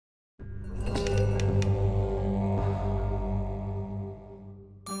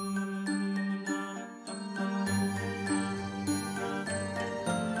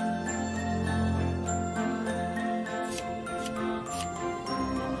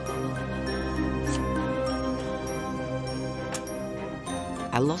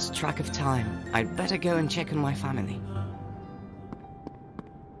I lost track of time. I'd better go and check on my family.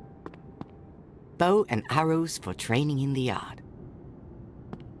 Bow and arrows for training in the yard.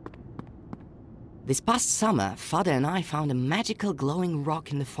 This past summer, Father and I found a magical glowing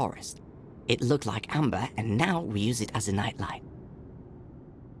rock in the forest. It looked like amber, and now we use it as a nightlight.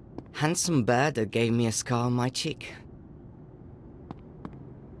 Handsome bird that gave me a scar on my cheek.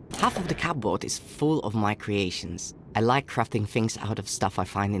 Half of the cupboard is full of my creations. I like crafting things out of stuff I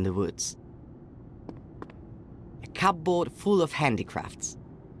find in the woods. A cupboard full of handicrafts.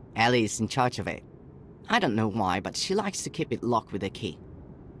 Ellie is in charge of it. I don't know why, but she likes to keep it locked with a key.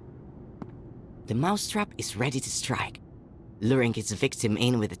 The mousetrap is ready to strike, luring its victim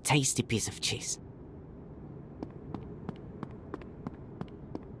in with a tasty piece of cheese.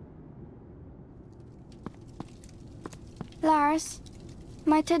 Lars,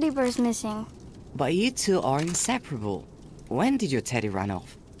 my teddy bear's missing. But you two are inseparable. When did your teddy run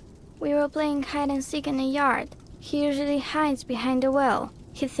off? We were playing hide and seek in the yard. He usually hides behind the well.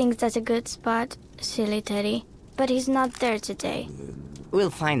 He thinks that's a good spot, silly teddy. But he's not there today. We'll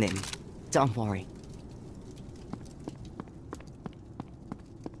find him. Don't worry.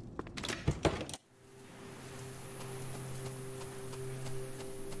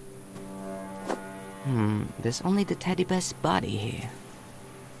 There's only the teddy bear's body here.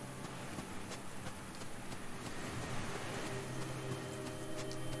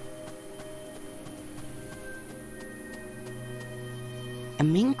 A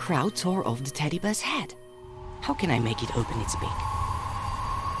mean crowd tore off the teddy bear's head. How can I make it open its beak?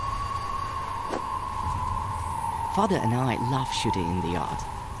 Father and I love shooting in the yard.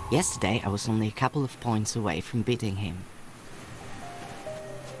 Yesterday I was only a couple of points away from beating him.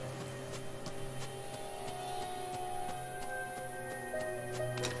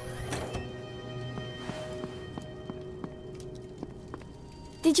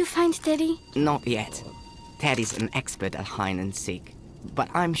 Did you find Teddy? Not yet. Teddy's an expert at hide and seek, but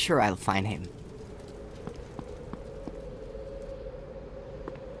I'm sure I'll find him.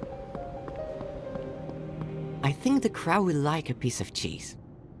 I think the crowd will like a piece of cheese.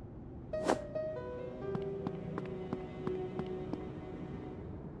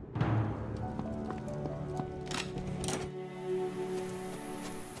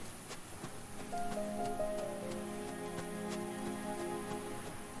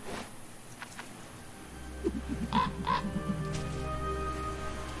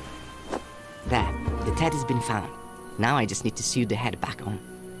 There, the teddy's been found. Now I just need to sew the head back on.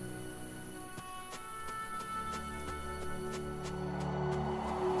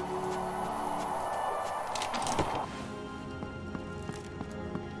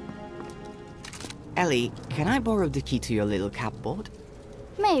 Ellie, can I borrow the key to your little cupboard?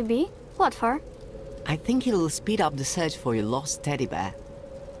 Maybe. What for? I think it'll speed up the search for your lost teddy bear.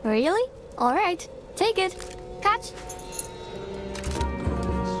 Really? All right. Take it. Catch.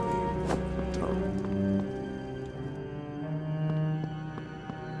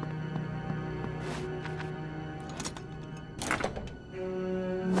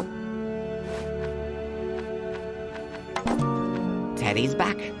 Teddy's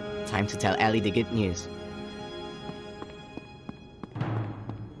back. Time to tell Ellie the good news.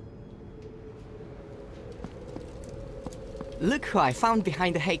 Look who I found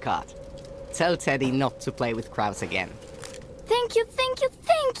behind the hay cart. Tell Teddy not to play with crowds again. Thank you, thank you,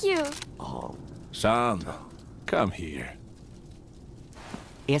 thank you! Oh, son, come here.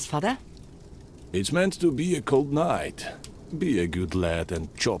 Yes, Father? It's meant to be a cold night. Be a good lad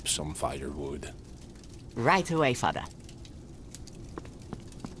and chop some firewood. Right away, Father.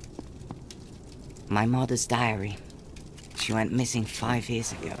 My mother's diary. She went missing 5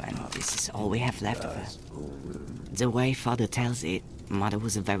 years ago, and this is all we have left of her. The way Father tells it, Mother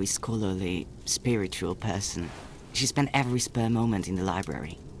was a very scholarly, spiritual person. She spent every spare moment in the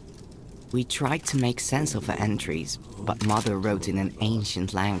library. We tried to make sense of her entries, but Mother wrote in an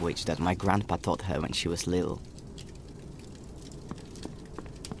ancient language that my grandpa taught her when she was little.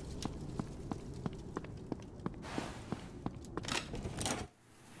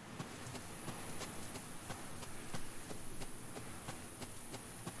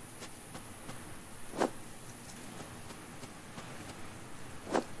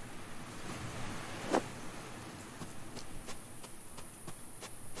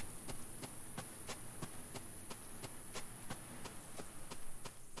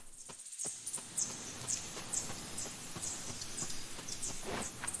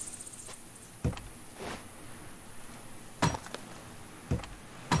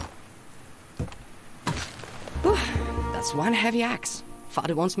 That's one heavy axe.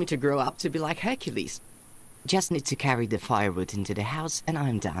 Father wants me to grow up to be like Hercules. Just need to carry the firewood into the house and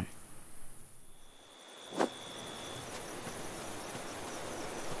I'm done.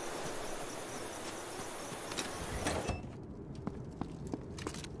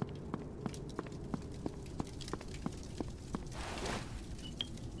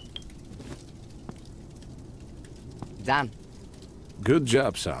 Done. Good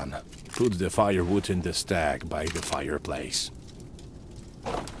job, son. Put the firewood in the stack by the fireplace.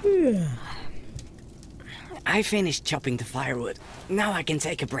 I finished chopping the firewood. Now I can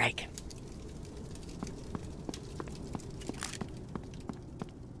take a break.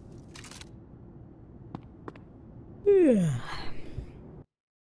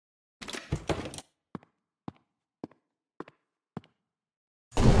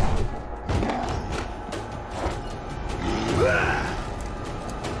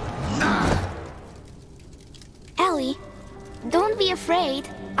 Ellie, don't be afraid.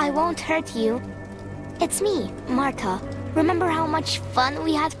 I won't hurt you. It's me, Marta. Remember how much fun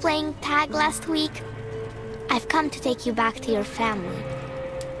we had playing tag last week? I've come to take you back to your family.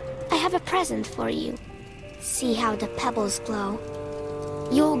 I have a present for you. See how the pebbles glow.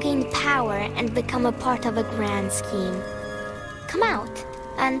 You'll gain power and become a part of a grand scheme. Come out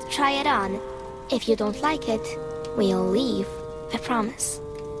and try it on. If you don't like it, we'll leave. I promise.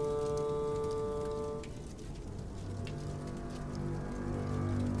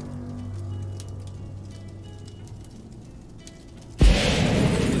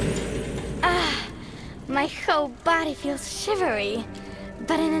 My whole body feels shivery,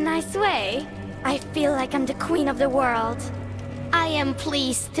 but in a nice way. I feel like I'm the queen of the world. I am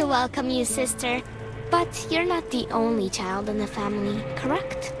pleased to welcome you, sister. But you're not the only child in the family,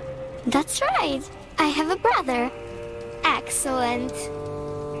 correct? That's right. I have a brother. Excellent.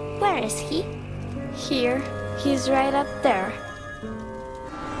 Where is he? Here. He's right up there.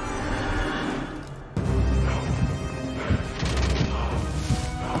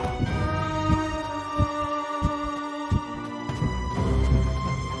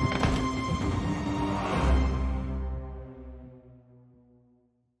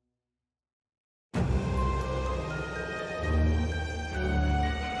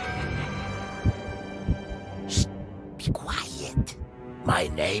 My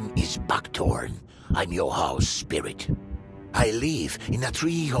name is Buckthorn. I'm your house spirit. I live in a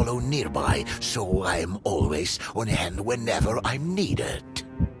tree hollow nearby, so I'm always on hand whenever I'm needed.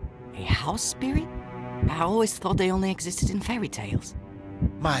 A house spirit? I always thought they only existed in fairy tales.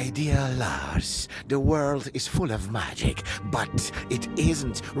 My dear Lars, the world is full of magic, but it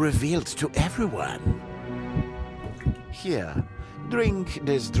isn't revealed to everyone. Here, drink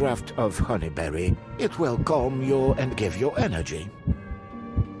this draught of honeyberry. It will calm you and give you energy.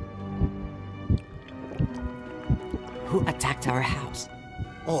 Who attacked our house?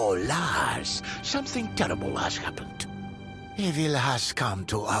 Oh, Lars, something terrible has happened. Evil has come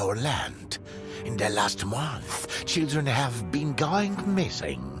to our land. In the last month, children have been going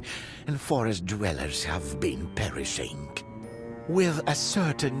missing, and forest dwellers have been perishing. With a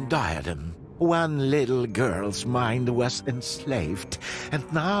certain diadem, one little girl's mind was enslaved, and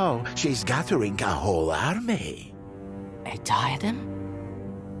now she's gathering a whole army. A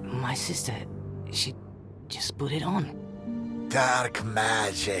diadem? My sister, she just put it on. Dark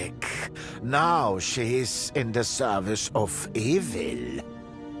magic. Now she's in the service of evil.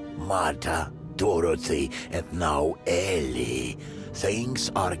 Marta, Dorothy, and now Ellie.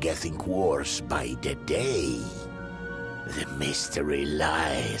 Things are getting worse by the day. The mystery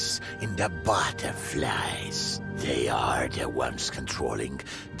lies in the butterflies. They are the ones controlling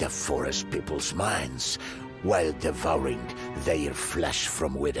the forest people's minds, while devouring their flesh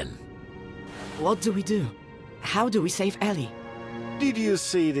from within. What do we do? How do we save Ellie? Did you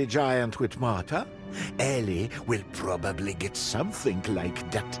see the giant with Marta? Ellie will probably get something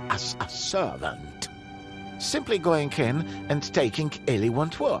like that as a servant. Simply going in and taking Ellie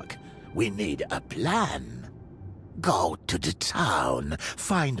won't work. We need a plan. Go to the town,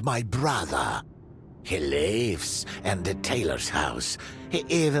 find my brother. He lives in the tailor's house. He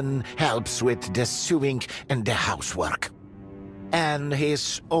even helps with the sewing and the housework. And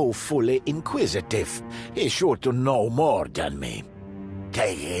he's awfully inquisitive. He's sure to know more than me.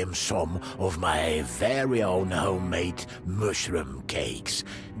 Take him some of my very own homemade mushroom cakes.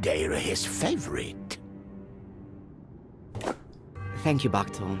 They're his favorite. Thank you,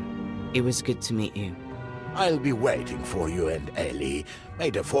 Buckthorn. It was good to meet you. I'll be waiting for you and Ellie. May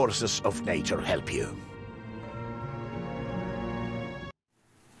the forces of nature help you.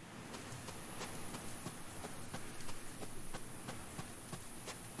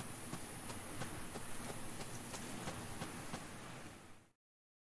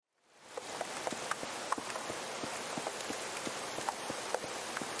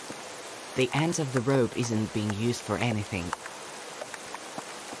 The end of the rope isn't being used for anything.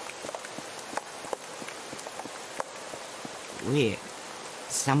 Weird.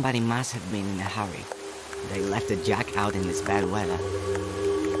 Somebody must have been in a hurry. They left the jack out in this bad weather.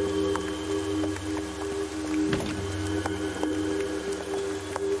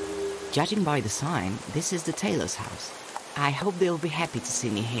 Judging by the sign, this is the tailor's house. I hope they'll be happy to see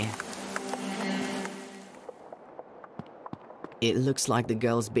me here. It looks like the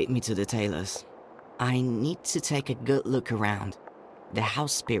girls beat me to the tailor's. I need to take a good look around. The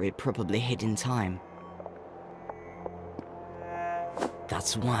house spirit probably hid in time.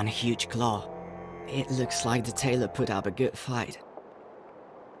 That's one huge claw. It looks like the tailor put up a good fight.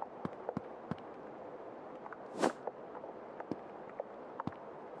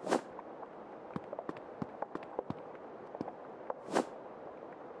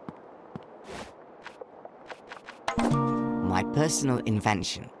 My personal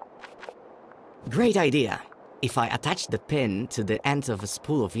invention. Great idea! If I attach the pin to the end of a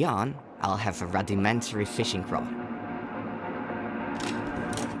spool of yarn, I'll have a rudimentary fishing rod.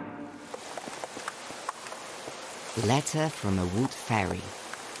 Letter from a wood fairy,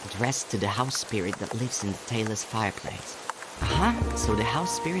 addressed to the house spirit that lives in the tailor's fireplace. Aha, so the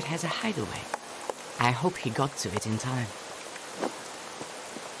house spirit has a hideaway. I hope he got to it in time.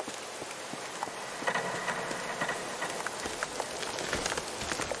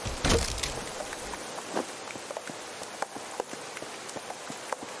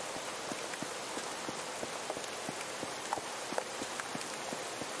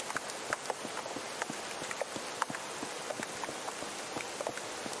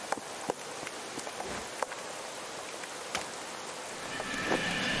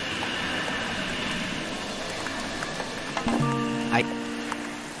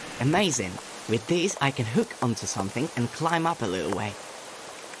 Amazing! With these I can hook onto something and climb up a little way.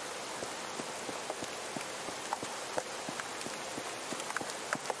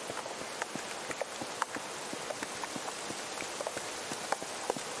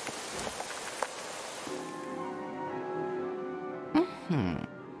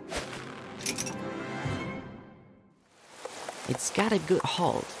 It's got a good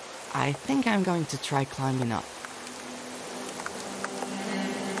hold. I think I'm going to try climbing up.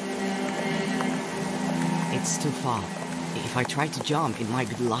 It's too far. If I try to jump, it might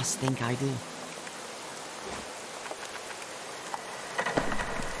be the last thing I do.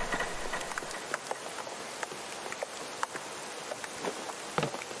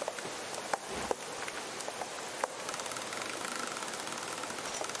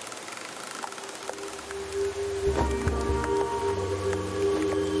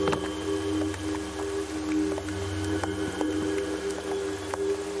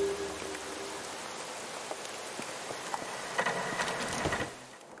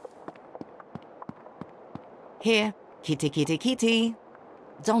 Here, kitty, kitty, kitty.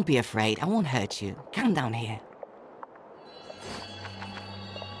 Don't be afraid, I won't hurt you. Come down here.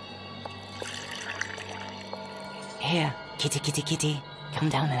 Here, kitty, kitty, kitty. Come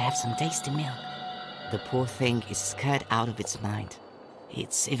down and have some tasty milk. The poor thing is scared out of its mind.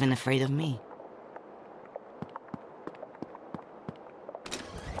 It's even afraid of me.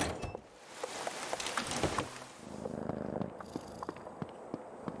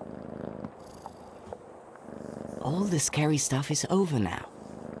 All the scary stuff is over now.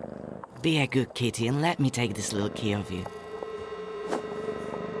 Be a good kitty and let me take this little key of you.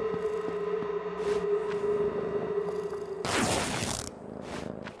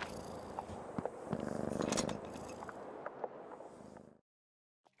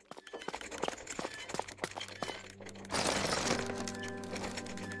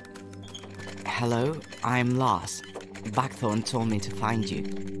 Hello, I'm Lars. Buckthorn told me to find you.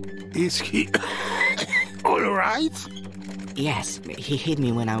 Is he all right? Yes, he hid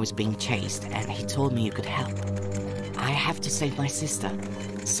me when I was being chased, and he told me you could help. I have to save my sister.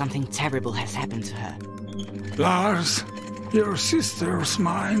 Something terrible has happened to her. Lars, your sister's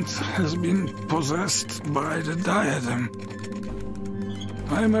mind has been possessed by the diadem.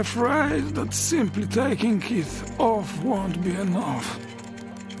 I'm afraid that simply taking it off won't be enough.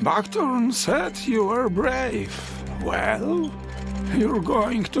 Buckthorn said you were brave. Well, you're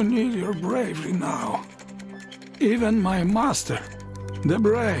going to need your bravery now. Even my master, the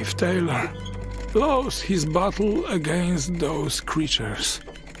brave tailor, lost his battle against those creatures.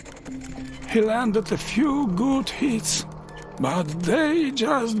 He landed a few good hits, but they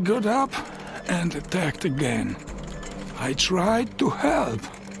just got up and attacked again. I tried to help,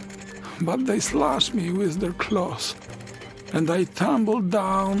 but they slashed me with their claws, and I tumbled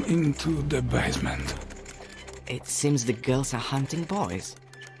down into the basement. It seems the girls are hunting boys.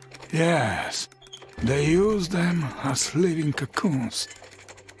 Yes, they use them as living cocoons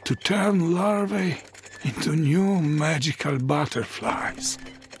to turn larvae into new magical butterflies.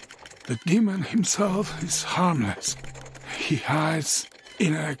 The demon himself is harmless. He hides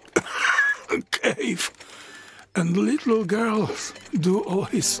in a cave, and little girls do all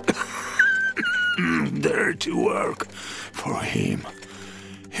his dirty work for him.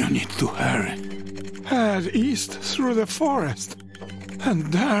 You need to hurry. Head east through the forest,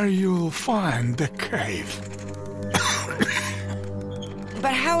 and there you'll find the cave.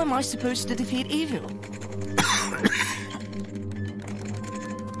 But how am I supposed to defeat evil?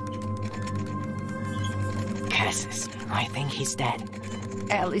 Curses, I think he's dead.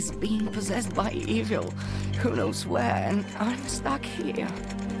 Elle is being possessed by evil. Who knows where, and I'm stuck here.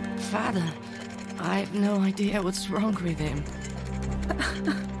 Father, I have no idea what's wrong with him.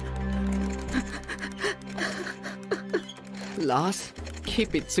 Lars,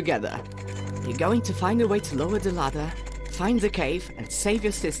 keep it together. You're going to find a way to lower the ladder, find the cave, and save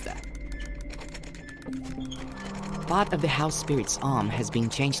your sister. Part of the house spirit's arm has been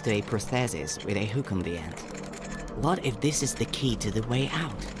changed to a prosthesis with a hook on the end. What if this is the key to the way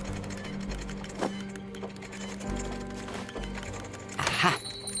out? Aha!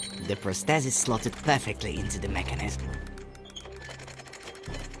 The prosthesis slotted perfectly into the mechanism.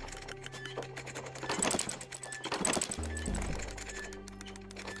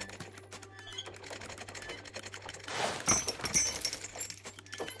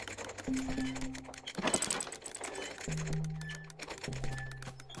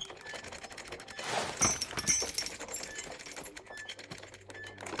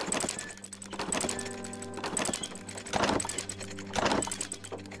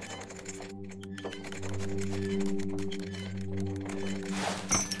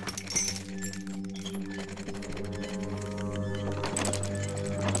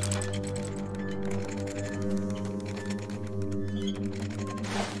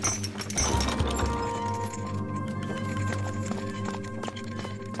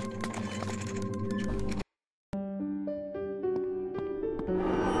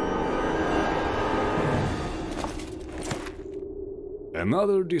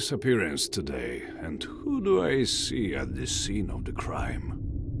 Another disappearance today, and who do I see at the scene of the crime?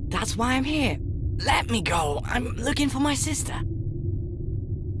 That's why I'm here. Let me go. I'm looking for my sister.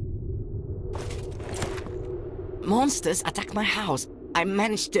 Monsters attacked my house. I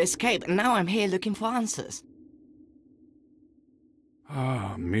managed to escape, and now I'm here looking for answers.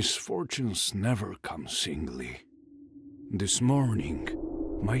 Ah, misfortunes never come singly. This morning,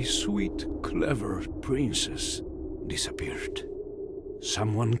 my sweet, clever princess disappeared.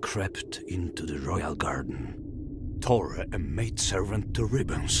 Someone crept into the royal garden, tore a maidservant to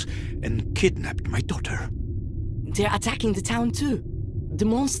ribbons, and kidnapped my daughter. They're attacking the town too. The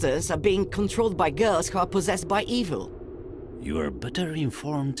monsters are being controlled by girls who are possessed by evil. You are better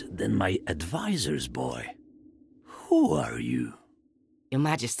informed than my advisors, boy. Who are you? Your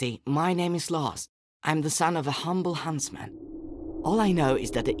Majesty, my name is Lars. I'm the son of a humble huntsman. All I know is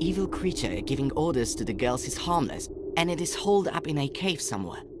that the evil creature giving orders to the girls is harmless, and it is holed up in a cave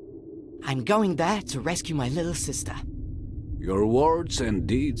somewhere. I'm going there to rescue my little sister. Your words and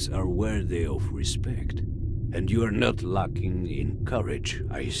deeds are worthy of respect, and you are not lacking in courage,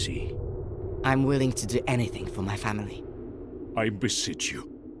 I see. I'm willing to do anything for my family. I beseech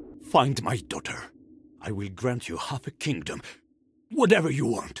you, find my daughter. I will grant you half a kingdom. Whatever you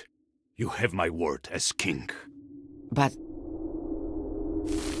want. You have my word as king. But...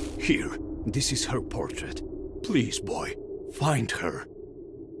 Here, this is her portrait. Please, boy, find her.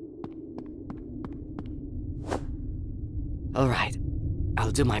 All right,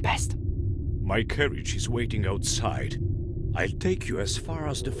 I'll do my best. My carriage is waiting outside. I'll take you as far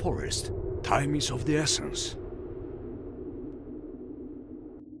as the forest. Time is of the essence.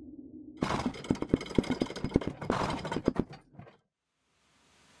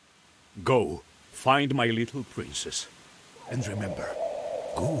 Go, find my little princess. And remember,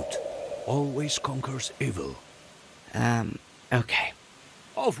 good always conquers evil. Okay.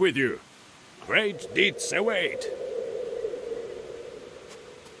 Off with you! Great deeds await!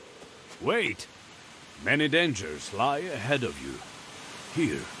 Wait! Many dangers lie ahead of you.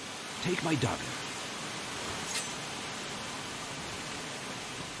 Here, take my dagger.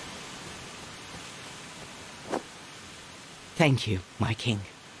 Thank you, my king.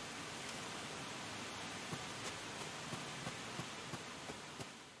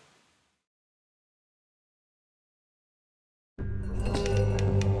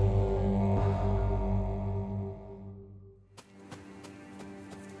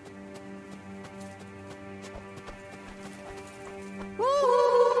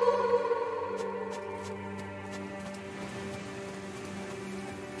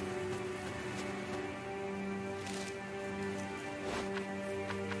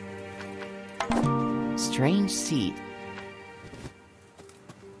 Strange seed.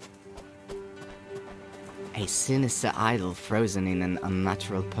 A sinister idol frozen in an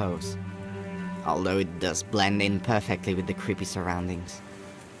unnatural pose. Although it does blend in perfectly with the creepy surroundings.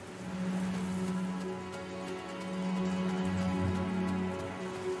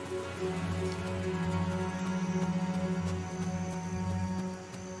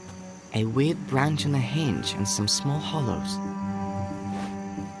 A weird branch on a hinge and some small hollows.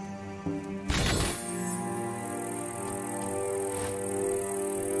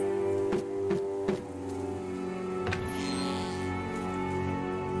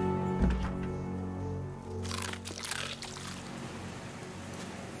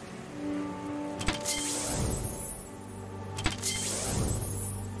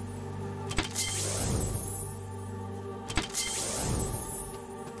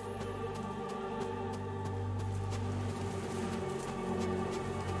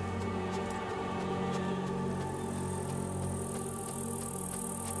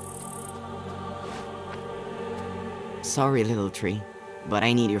 Sorry, little tree, but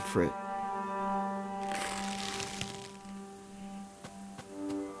I need your fruit.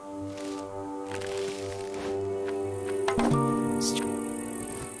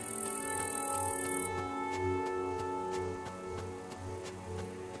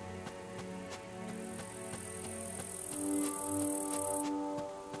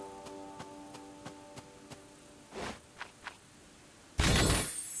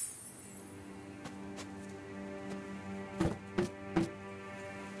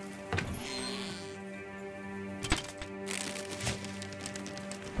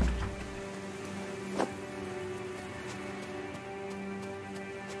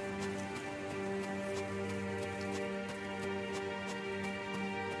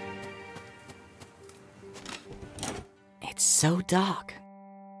 It's so dark.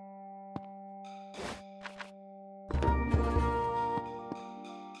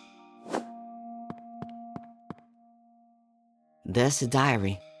 There's a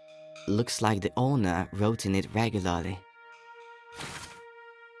diary. Looks like the owner wrote in it regularly.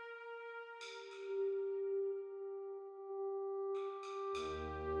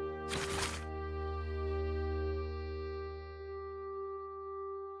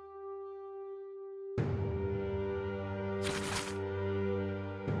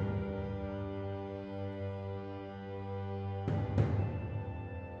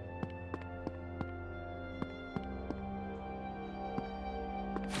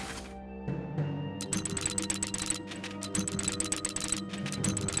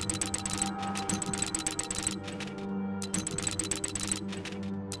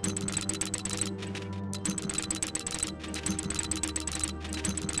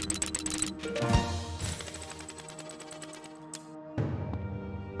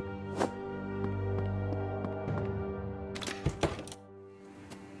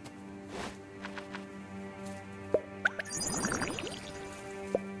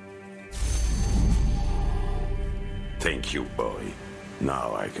 Thank you, boy.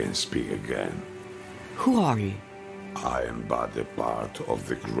 Now I can speak again. Who are you? I am but a part of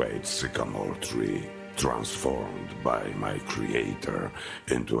the great sycamore tree, transformed by my creator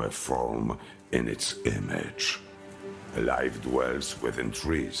into a form in its image. Life dwells within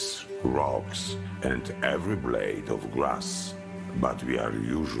trees, rocks, and every blade of grass, but we are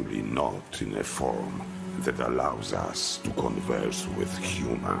usually not in a form that allows us to converse with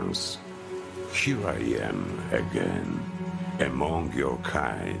humans. Here I am again, among your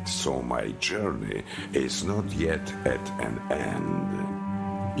kind, so my journey is not yet at an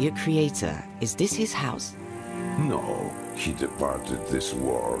end. Your creator, is this his house? No, he departed this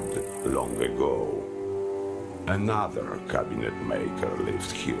world long ago. Another cabinet maker lived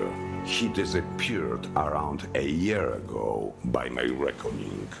here. He disappeared around a year ago, by my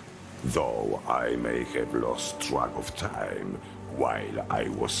reckoning, though I may have lost track of time while I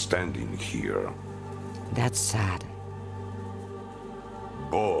was standing here. That's sad.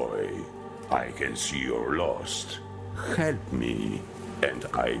 Boy, I can see you're lost. Help me, and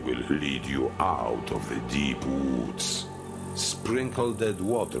I will lead you out of the deep woods. Sprinkle that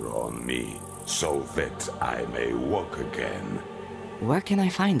water on me, so that I may walk again. Where can I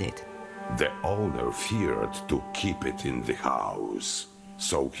find it? The owner feared to keep it in the house,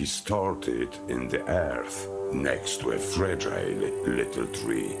 so he stored it in the earth, next to a fragile little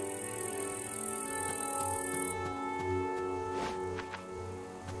tree.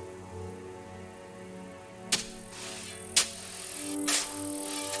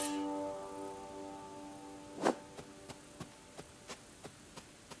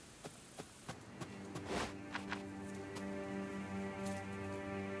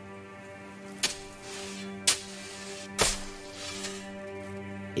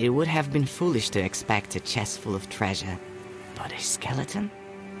 It would have been foolish to expect a chest full of treasure, but a skeleton?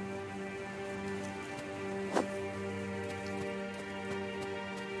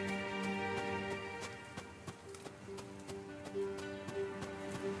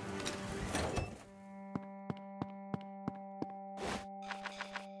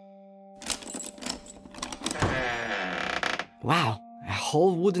 Wow, a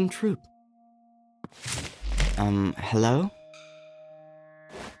whole wooden troop. Hello?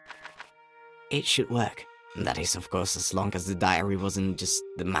 It should work. That is, of course, as long as the diary wasn't just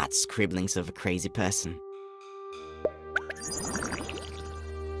the mad scribblings of a crazy person.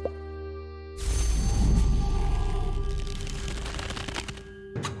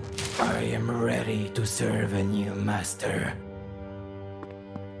 I am ready to serve a new master.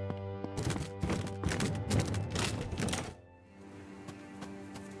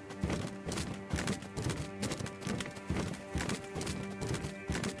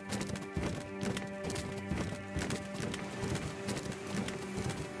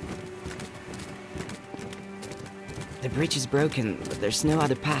 The bridge is broken, but there's no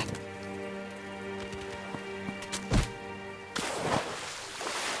other path.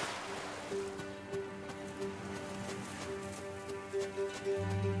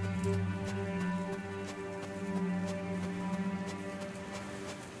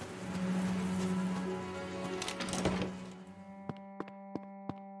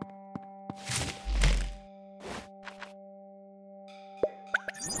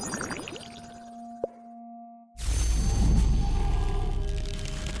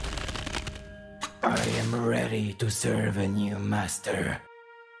 I am ready to serve a new master.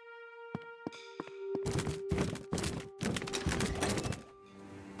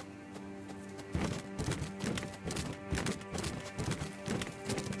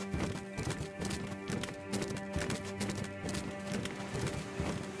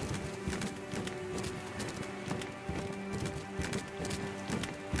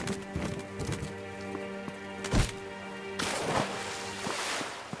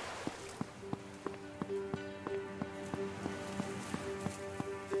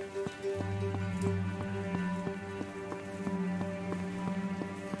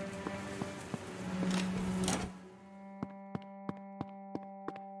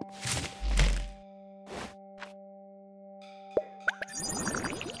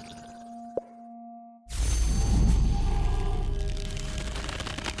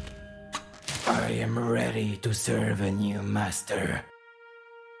 I am ready to serve a new master.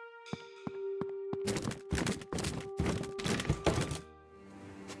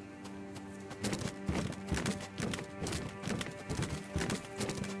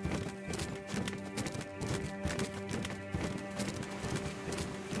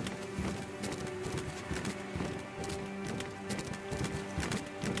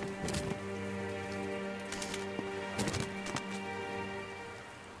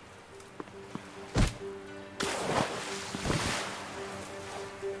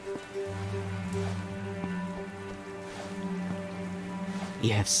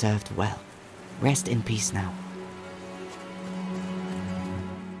 You have served well. Rest in peace now.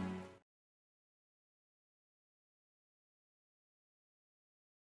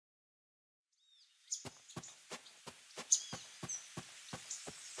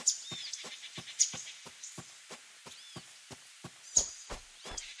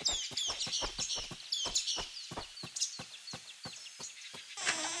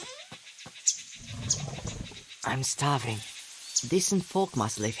 I'm starving. Decent folk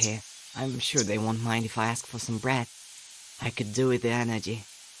must live here. I'm sure they won't mind if I ask for some bread. I could do with the energy.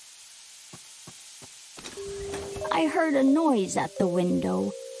 I heard a noise at the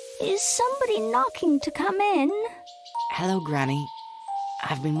window. Is somebody knocking to come in? Hello, Granny.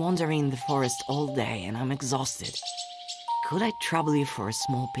 I've been wandering in the forest all day and I'm exhausted. Could I trouble you for a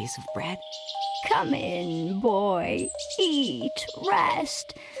small piece of bread? Come in, boy. Eat,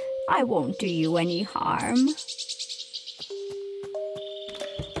 rest. I won't do you any harm.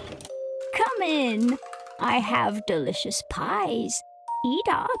 Come in. I have delicious pies. Eat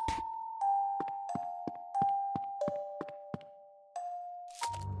up.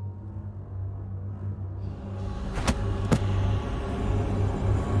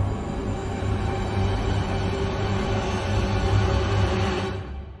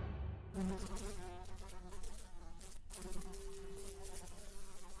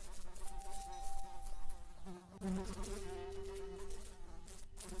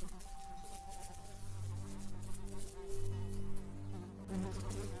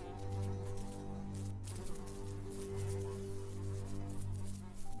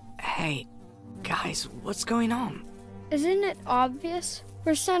 Hey, guys, what's going on? Isn't it obvious?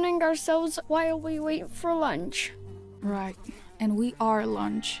 We're sunning ourselves while we wait for lunch. Right, and we are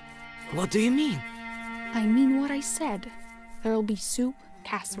lunch. What do you mean? I mean what I said. There'll be soup,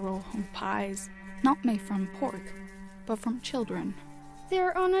 casserole, and pies, not made from pork, but from children.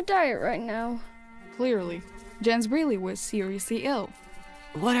 They're on a diet right now. Clearly, Jens really was seriously ill.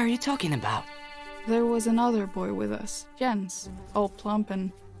 What are you talking about? There was another boy with us, Jens, all plump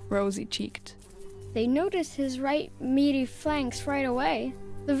and rosy-cheeked. They noticed his right meaty flanks right away.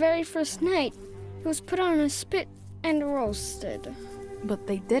 The very first night, he was put on a spit and roasted. But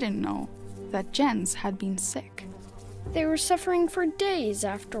they didn't know that Jens had been sick. They were suffering for days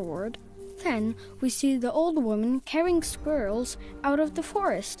afterward. Then we see the old woman carrying squirrels out of the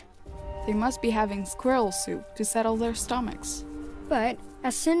forest. They must be having squirrel soup to settle their stomachs. But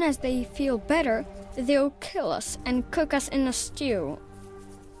as soon as they feel better, they'll kill us and cook us in a stew.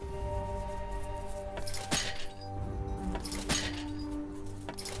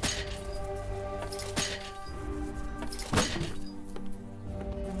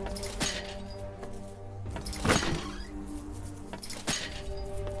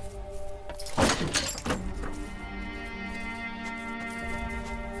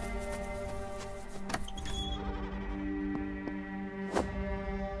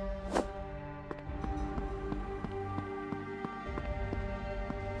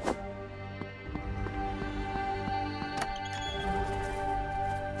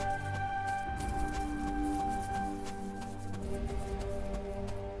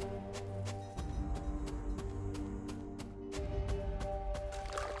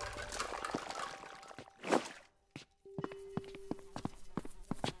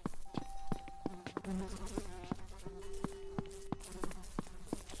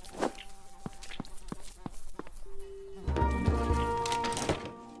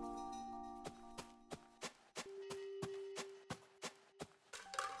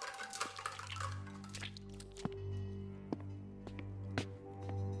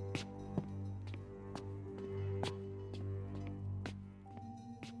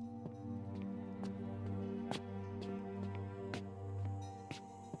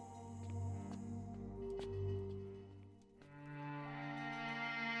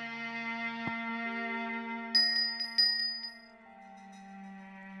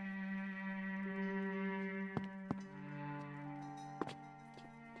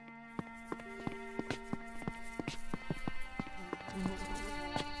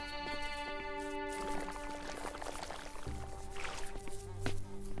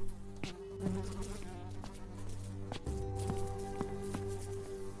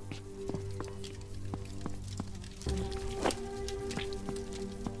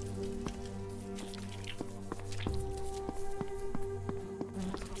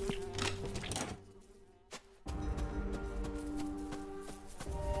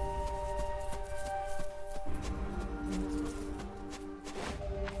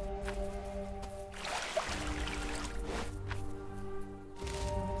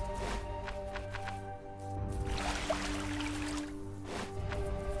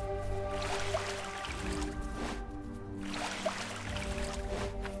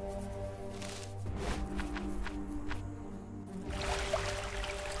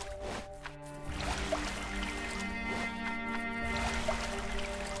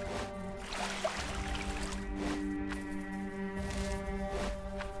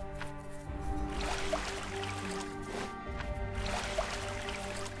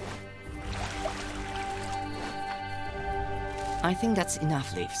 I think that's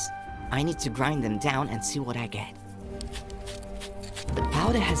enough leaves. I need to grind them down and see what I get. The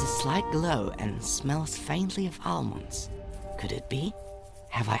powder has a slight glow and smells faintly of almonds. Could it be?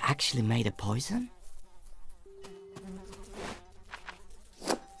 Have I actually made a poison?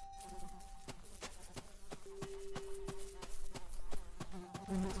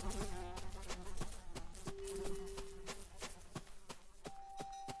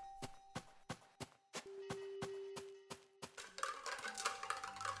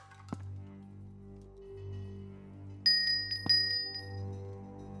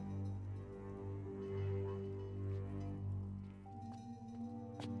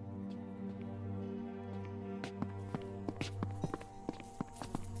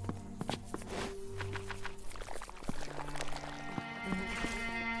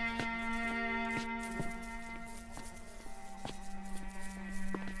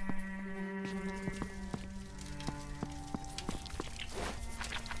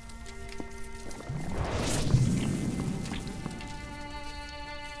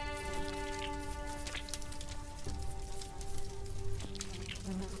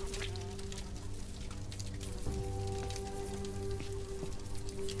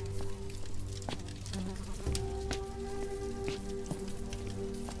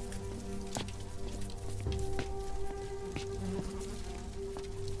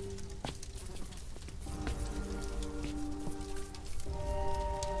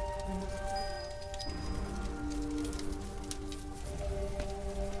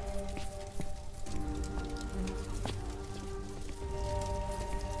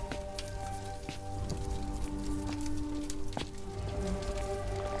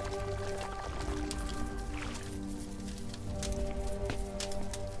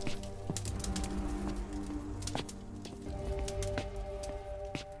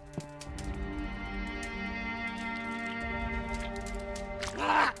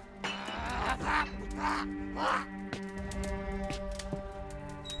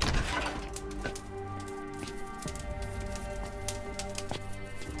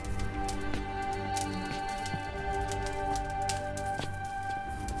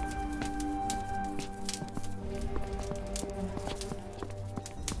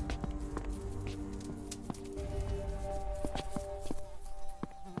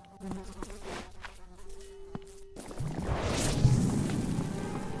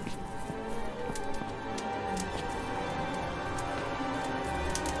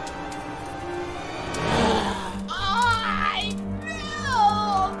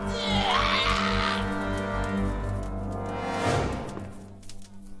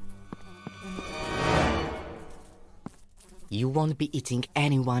 You won't be eating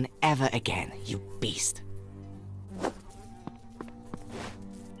anyone ever again, you beast.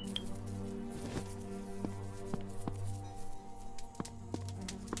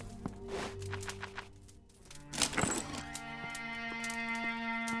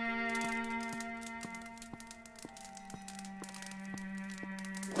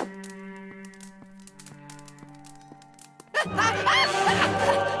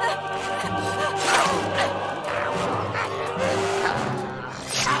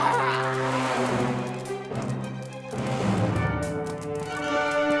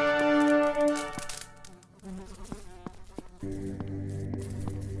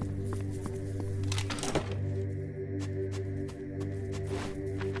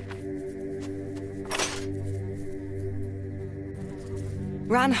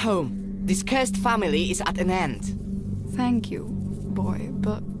 Run home. This cursed family is at an end. Thank you, boy,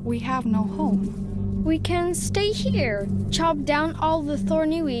 but we have no home. We can stay here, chop down all the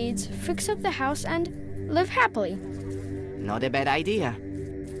thorny weeds, fix up the house, and live happily. Not a bad idea.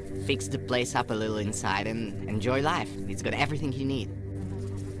 Fix the place up a little inside and enjoy life. It's got everything you need.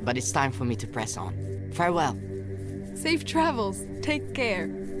 But it's time for me to press on. Farewell. Safe travels. Take care.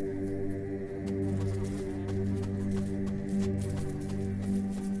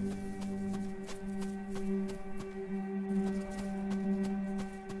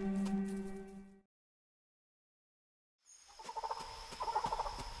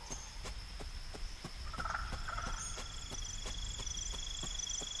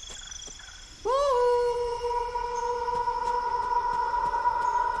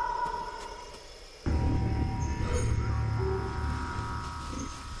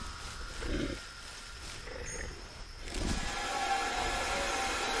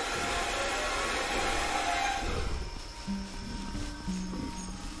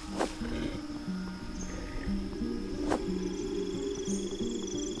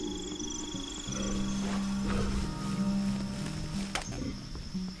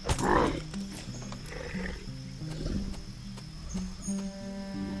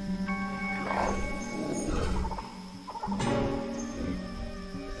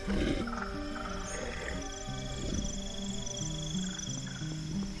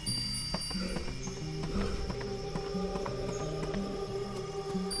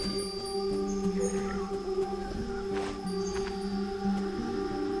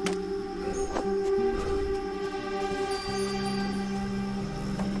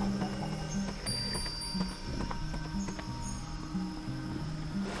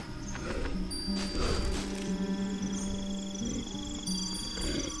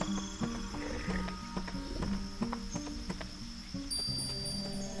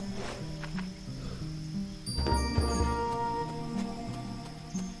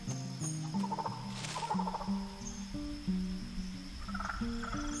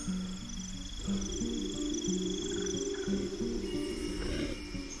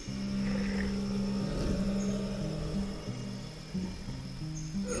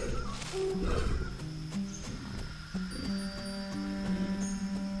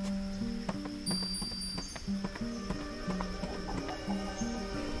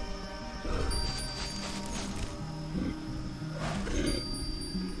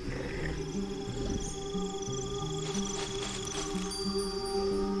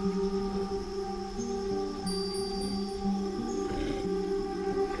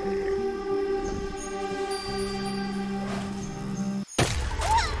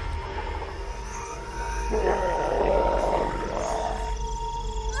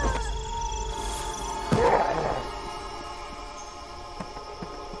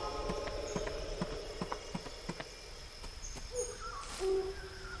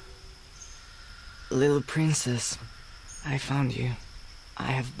 Little princess, I found you.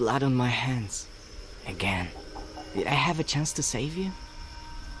 I have blood on my hands. Again. Did I have a chance to save you?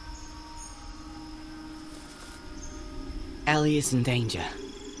 Ellie is in danger.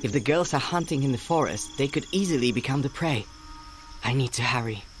 If the girls are hunting in the forest, they could easily become the prey. I need to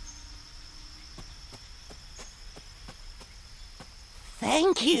hurry.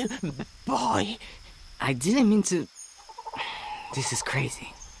 Thank you, boy. I didn't mean to... This is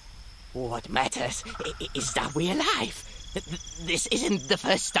crazy. What matters is that we're alive. This isn't the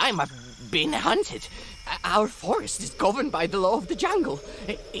first time I've been hunted. Our forest is governed by the law of the jungle.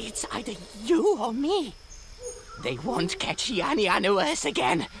 It's either you or me. They won't catch Yanni unawares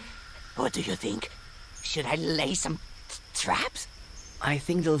again. What do you think? Should I lay some traps? I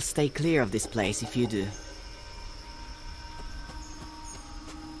think they'll stay clear of this place if you do.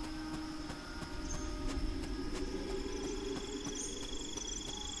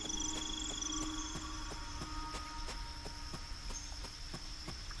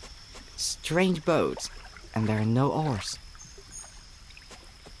 strange boat, and there are no oars.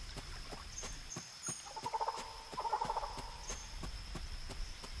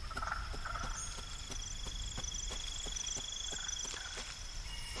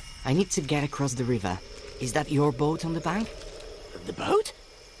 I need to get across the river. Is that your boat on the bank? The boat?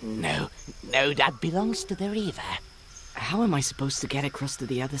 No, that belongs to the river. How am I supposed to get across to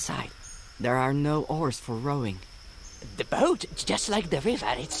the other side? There are no oars for rowing. The boat, just like the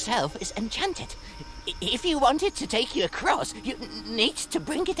river itself, is enchanted. If you want it to take you across, you need to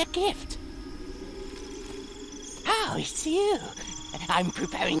bring it a gift. Oh, it's you. I'm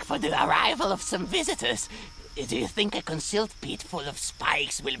preparing for the arrival of some visitors. Do you think a concealed pit full of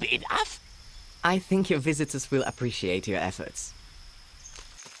spikes will be enough? I think your visitors will appreciate your efforts.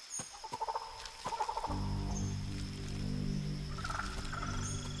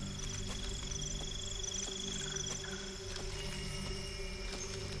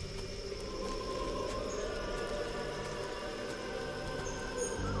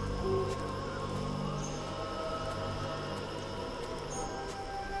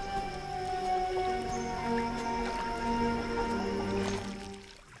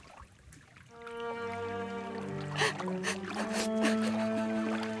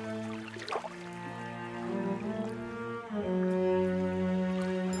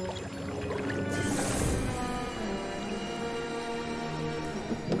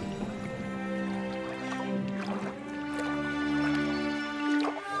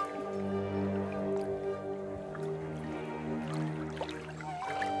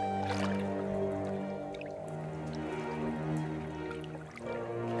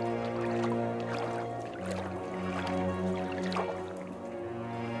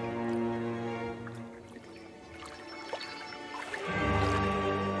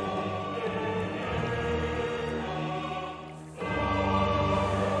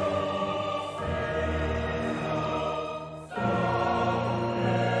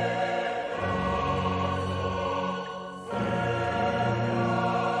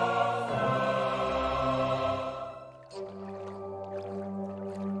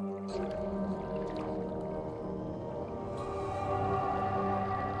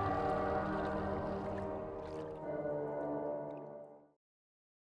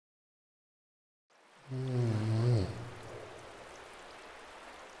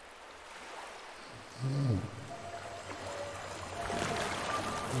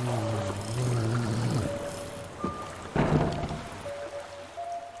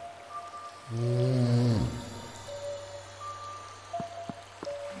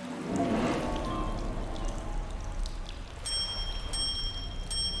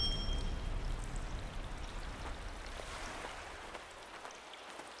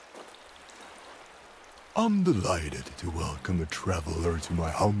 I'm delighted to welcome a traveler to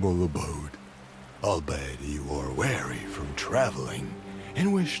my humble abode. I'll bet you are weary from traveling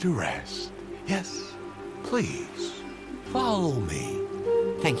and wish to rest. Yes, please, follow me.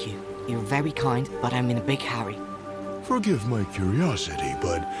 Thank you. You're very kind, but I'm in a big hurry. Forgive my curiosity,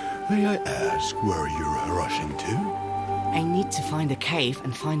 but may I ask where you're rushing to? I need to find a cave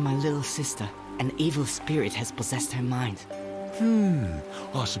and find my little sister. An evil spirit has possessed her mind.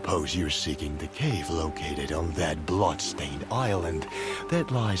 I suppose you're seeking the cave located on that blood-stained island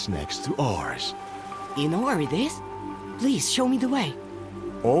that lies next to ours. You know where it is? Please, show me the way.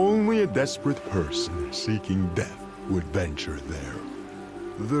 Only a desperate person seeking death would venture there.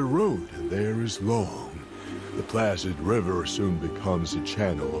 The road there is long. The placid river soon becomes a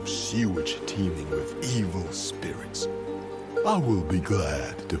channel of sewage teeming with evil spirits. I will be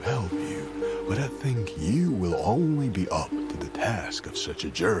glad to help you, but I think you will only be up to the task of such a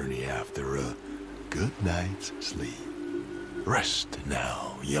journey after a good night's sleep. Rest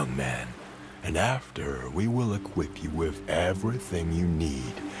now, young man, and after we will equip you with everything you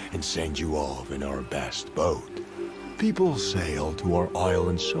need and send you off in our best boat. People sail to our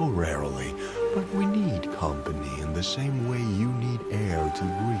island so rarely, but we need company in the same way you need air to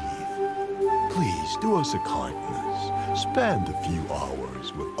breathe. Please do us a kindness. Spend a few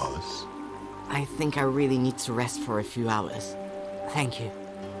hours with us. I think I really need to rest for a few hours. Thank you.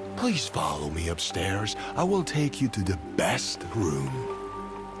 Please follow me upstairs. I will take you to the best room.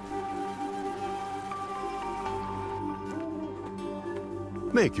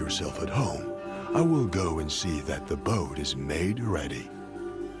 Make yourself at home. I will go and see that the boat is made ready.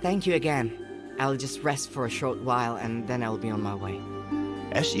 Thank you again. I'll just rest for a short while and then I'll be on my way.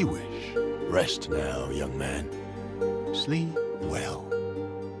 As you wish. Rest now, young man. Sleep well.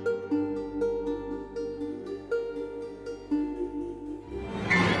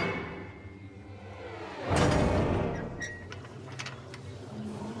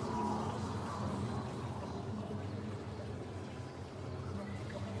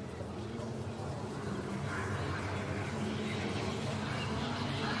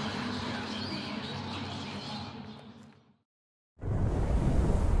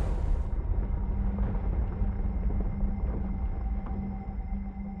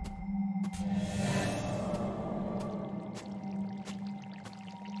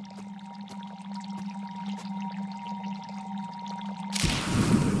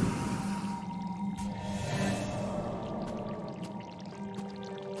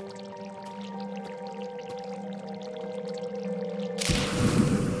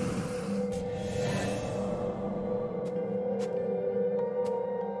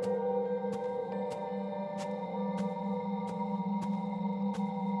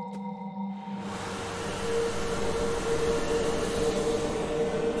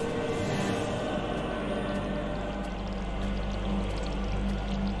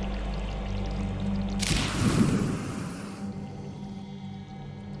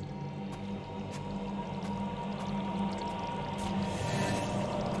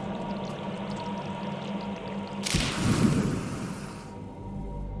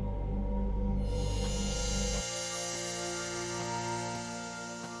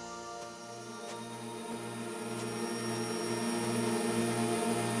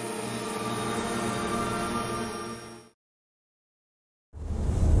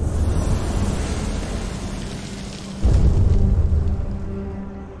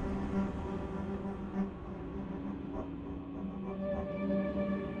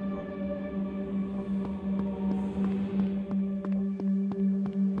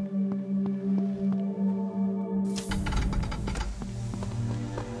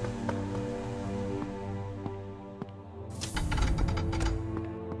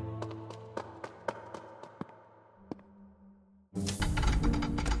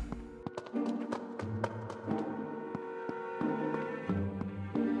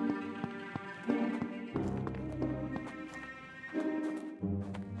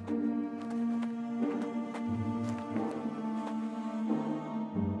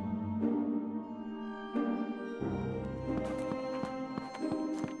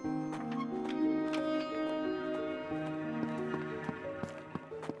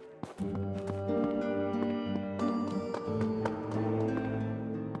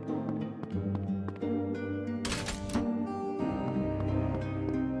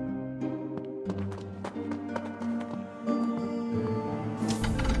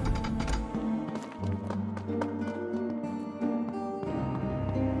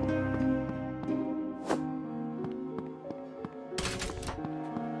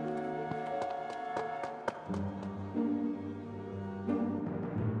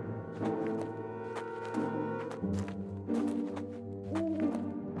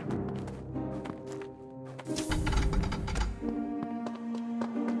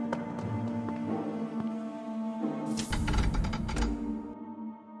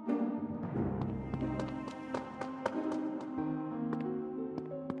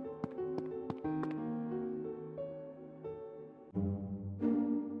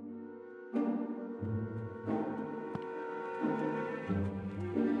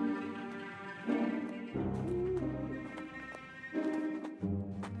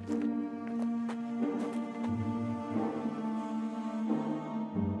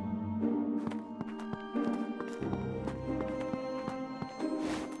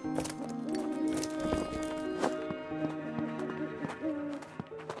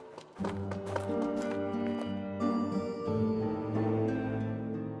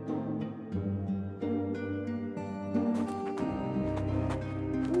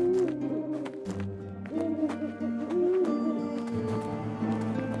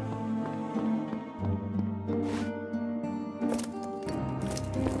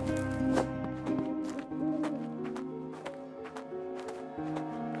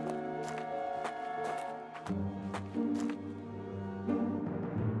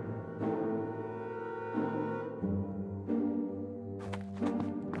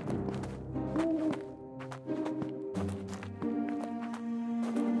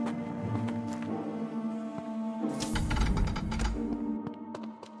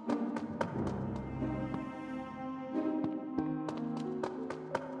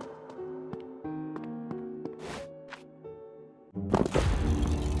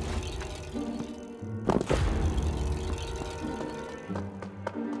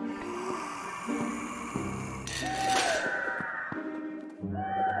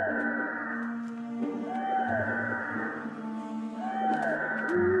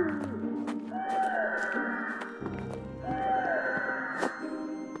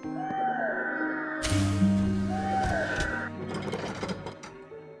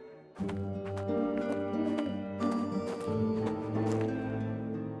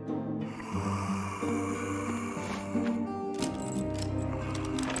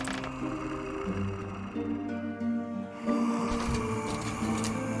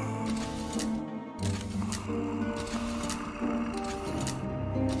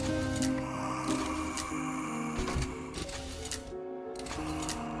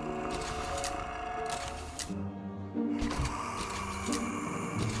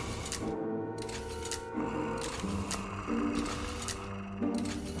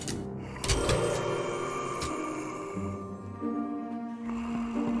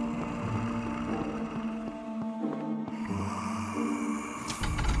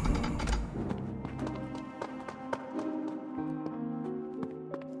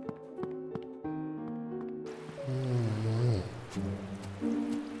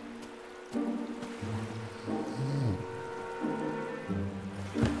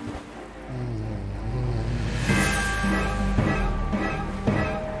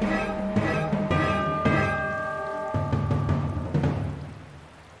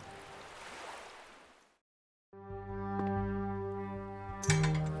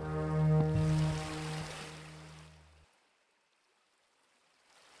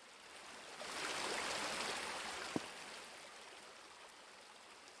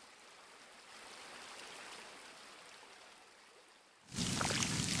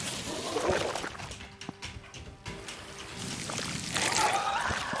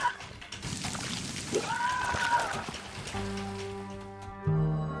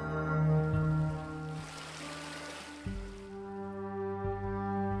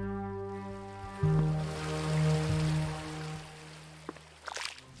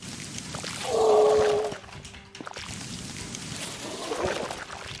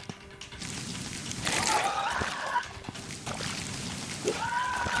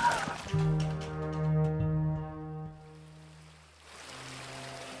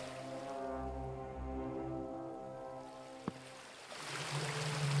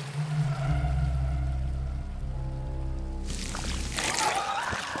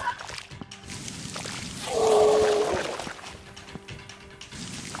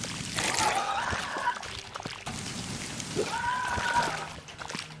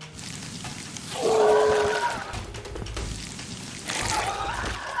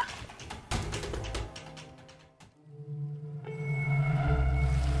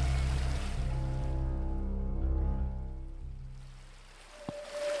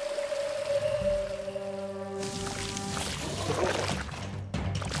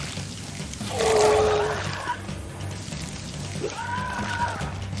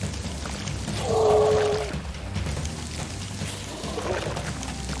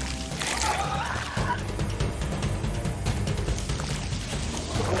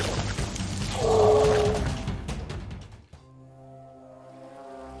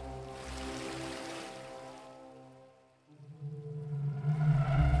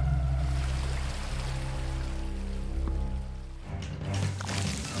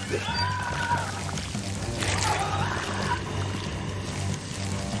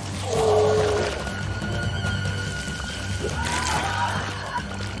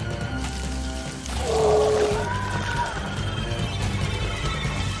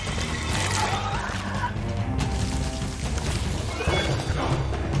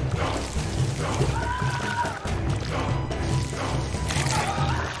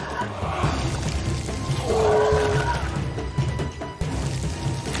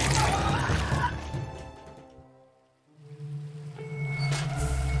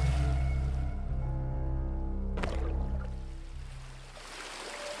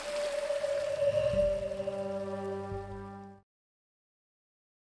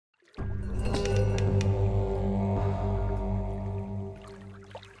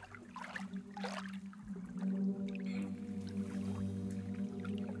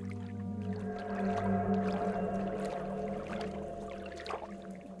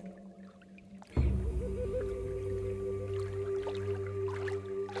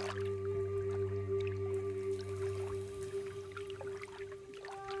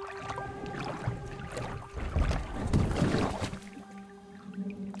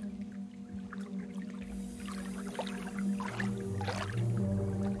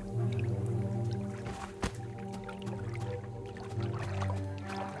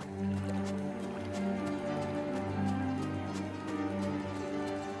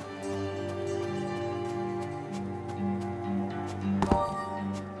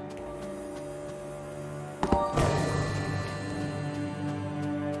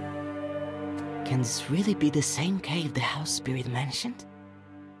 Can this really be the same cave the house spirit mentioned?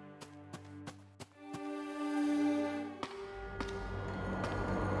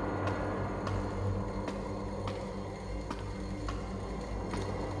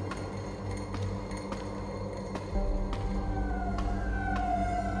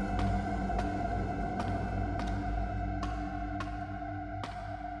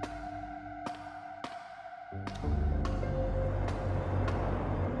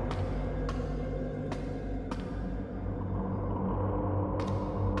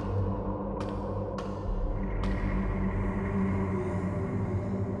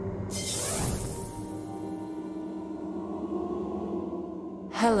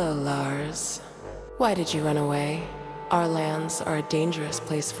 Hello, Lars. Why did you run away? Our lands are a dangerous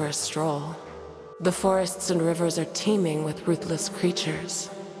place for a stroll. The forests and rivers are teeming with ruthless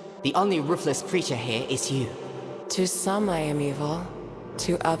creatures. The only ruthless creature here is you. To some I am evil.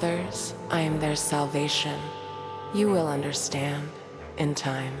 To others, I am their salvation. You will understand, in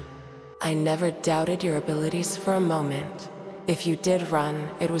time. I never doubted your abilities for a moment. If you did run,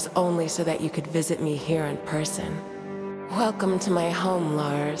 it was only so that you could visit me here in person. Welcome to my home,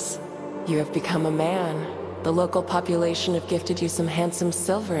 Lars. You have become a man. The local population have gifted you some handsome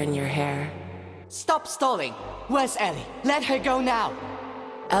silver in your hair. Stop stalling! Where's Ellie? Let her go now!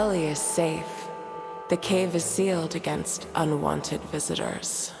 Ellie is safe. The cave is sealed against unwanted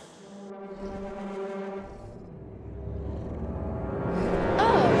visitors.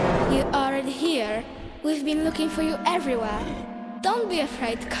 Oh, you're already here. We've been looking for you everywhere. Don't be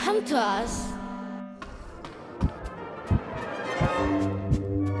afraid, come to us.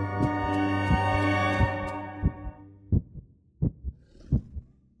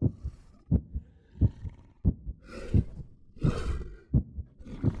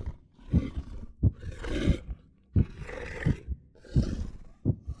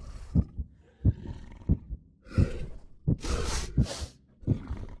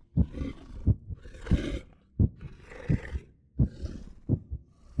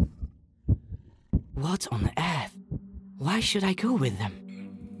 What on earth? Why should I go with them?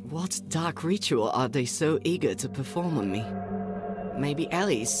 What dark ritual are they so eager to perform on me? Maybe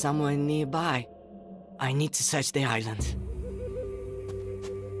Ellie is somewhere nearby. I need to search the island.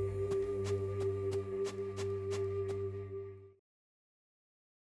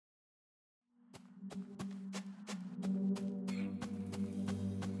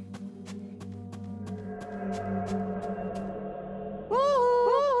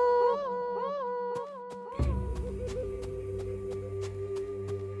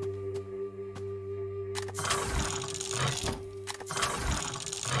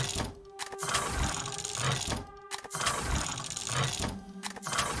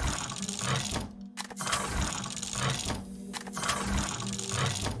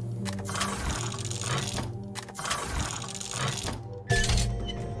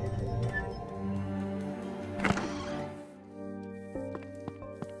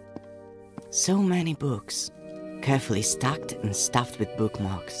 So many books, carefully stacked and stuffed with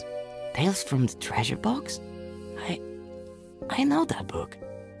bookmarks. Tales from the Treasure Box? I know that book.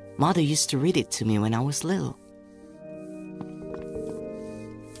 Mother used to read it to me when I was little.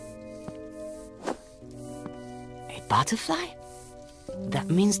 A butterfly? That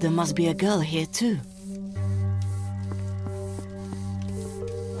means there must be a girl here too.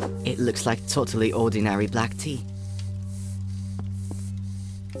 It looks like totally ordinary black tea.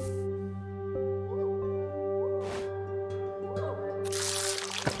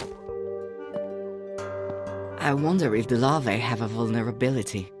 I wonder if the larvae have a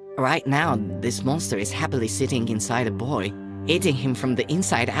vulnerability. Right now, this monster is happily sitting inside a boy, eating him from the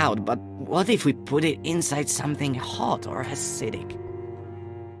inside out, but what if we put it inside something hot or acidic?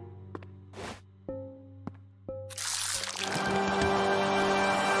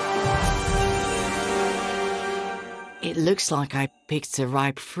 It looks like I picked a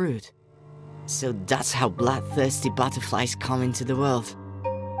ripe fruit. So that's how bloodthirsty butterflies come into the world.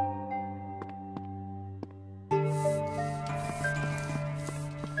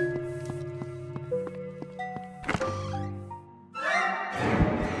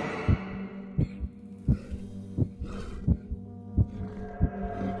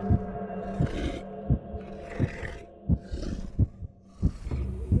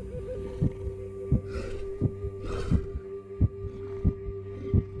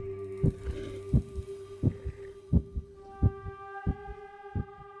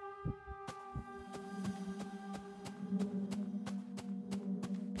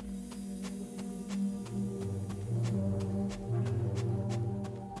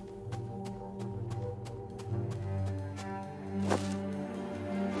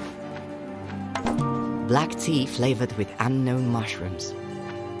 Black tea flavored with unknown mushrooms.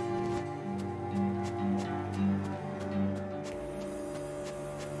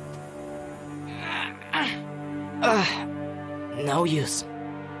 No use.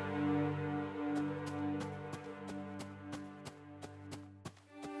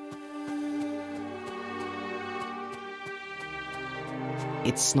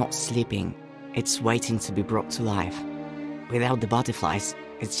 It's not sleeping, it's waiting to be brought to life. Without the butterflies,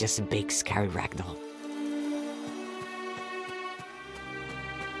 it's just a big scary ragdoll.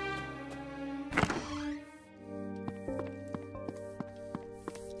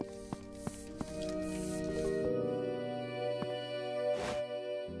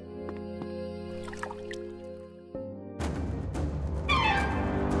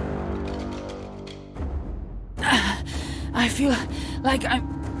 I feel like I'm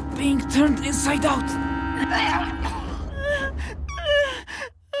being turned inside out.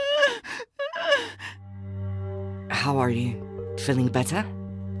 How are you? Feeling better?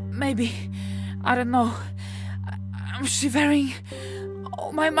 Maybe. I don't know. I'm shivering.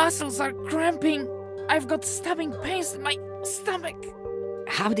 All my muscles are cramping. I've got stabbing pains in my stomach.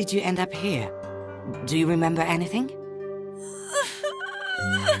 How did you end up here? Do you remember anything?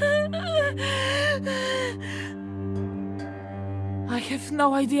 I have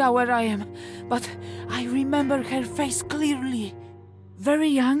no idea where I am, but I remember her face clearly. Very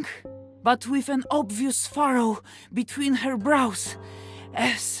young, but with an obvious furrow between her brows,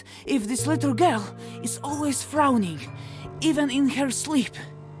 as if this little girl is always frowning, even in her sleep.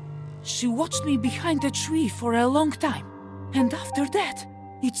 She watched me behind a tree for a long time, and after that,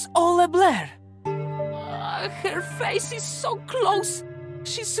 it's all a blur. Her face is so close,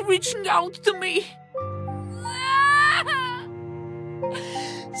 she's reaching out to me.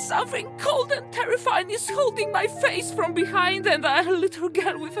 Something cold and terrifying is holding my face from behind, and a little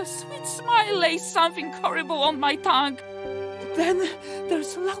girl with a sweet smile lays something horrible on my tongue. Then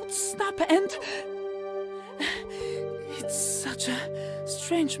there's a loud snap, and it's such a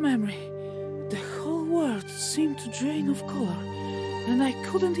strange memory. The whole world seemed to drain of color, and I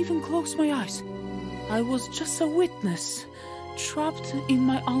couldn't even close my eyes. I was just a witness, trapped in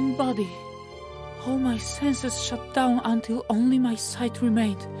my own body. All my senses shut down until only my sight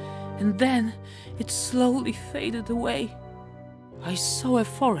remained, and then it slowly faded away. I saw a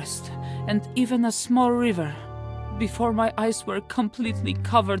forest and even a small river before my eyes were completely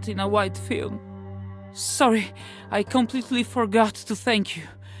covered in a white film. Sorry, I completely forgot to thank you.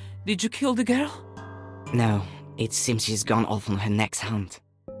 Did you kill the girl? No, it seems she's gone off on her next hunt.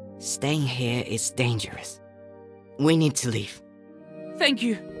 Staying here is dangerous. We need to leave. Thank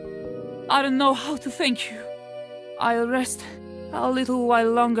you. I don't know how to thank you. I'll rest a little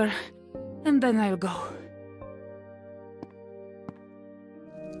while longer, and then I'll go.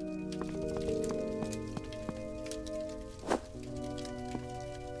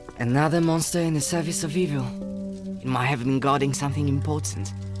 Another monster in the service of evil. It might have been guarding something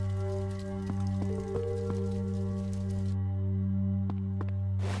important.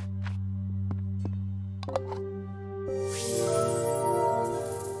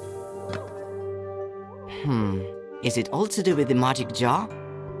 Is it all to do with the magic jar?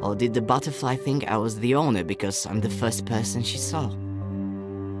 Or did the butterfly think I was the owner because I'm the first person she saw?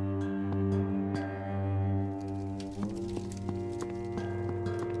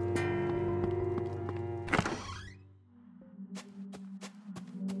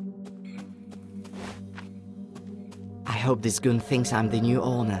 I hope this goon thinks I'm the new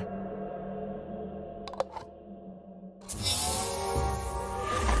owner.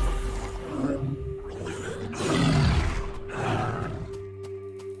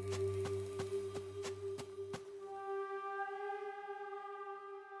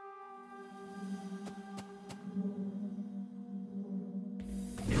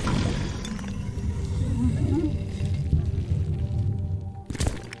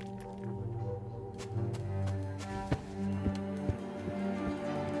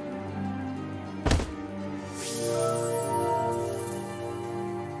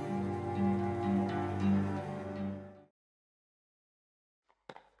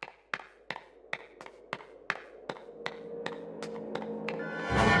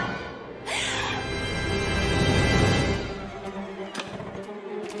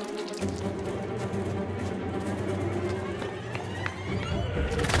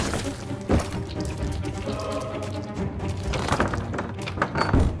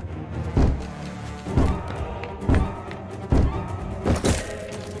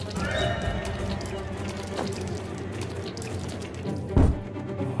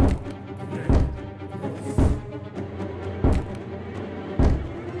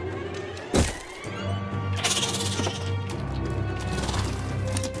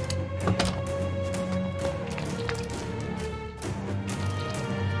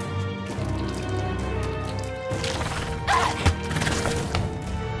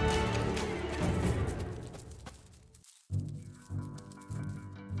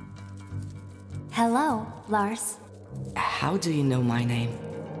 Hello, Lars. How do you know my name?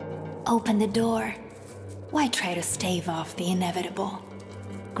 Open the door. Why try to stave off the inevitable?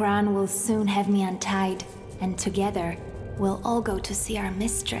 Gran will soon have me untied, and together, we'll all go to see our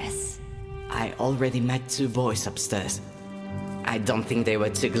mistress. I already met 2 boys upstairs. I don't think they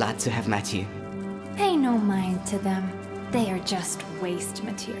were too glad to have met you. Pay no mind to them. They are just waste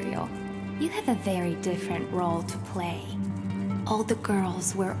material. You have a very different role to play. All the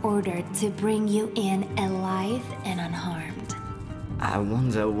girls were ordered to bring you in alive and unharmed. I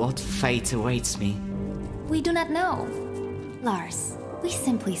wonder what fate awaits me. We do not know. Lars, we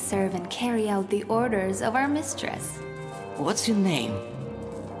simply serve and carry out the orders of our mistress. What's your name?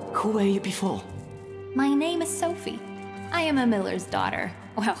 Who were you before? My name is Sophie. I am a miller's daughter.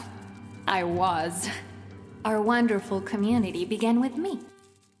 Well, I was. Our wonderful community began with me.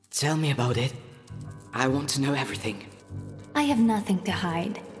 Tell me about it. I want to know everything. I have nothing to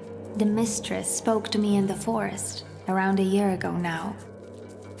hide. The mistress spoke to me in the forest, around a year ago now.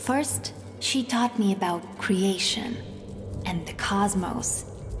 First, she taught me about creation and the cosmos.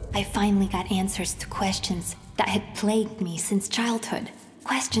 I finally got answers to questions that had plagued me since childhood.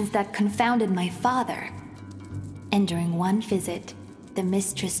 Questions that confounded my father. And during one visit, the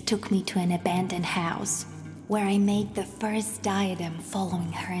mistress took me to an abandoned house, where I made the first diadem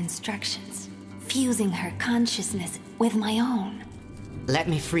following her instructions, fusing her consciousness with my own. Let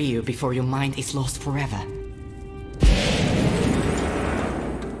me free you before your mind is lost forever.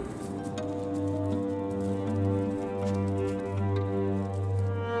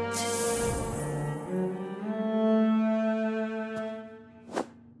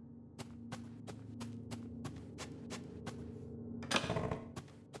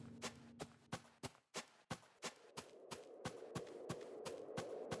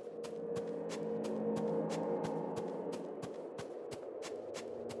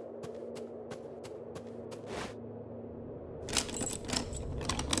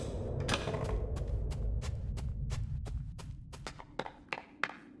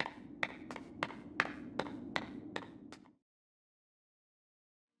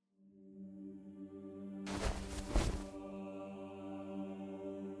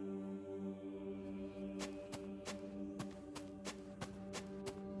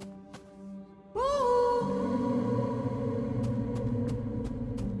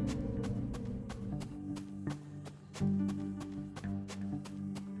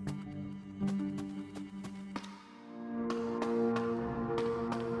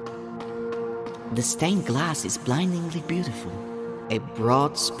 The stained glass is blindingly beautiful. A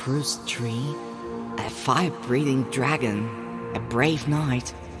broad spruce tree, a fire-breathing dragon, a brave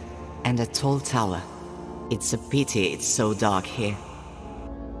knight, and a tall tower. It's a pity it's so dark here.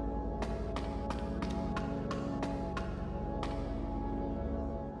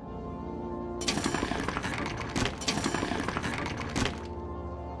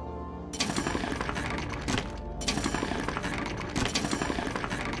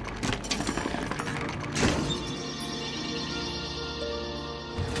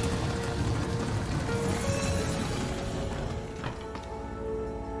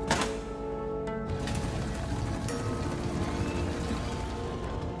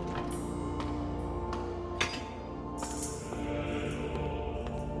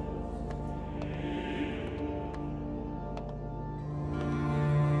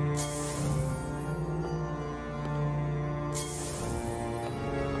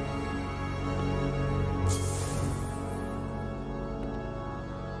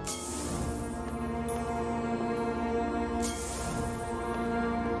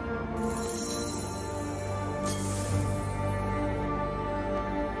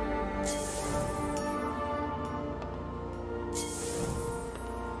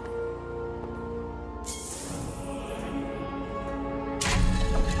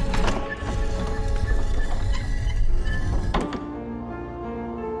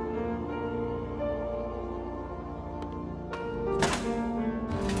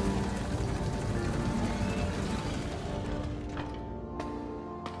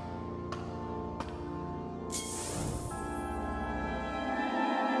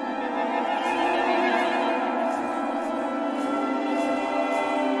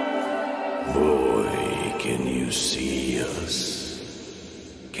 Boy, can you see us?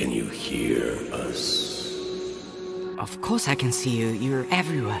 Can you hear us? Of course I can see you. You're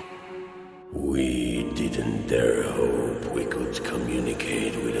everywhere. We didn't dare hope we could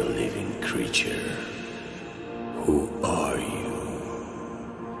communicate with a living creature. Who are you?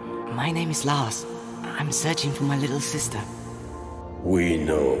 My name is Lars. I'm searching for my little sister. We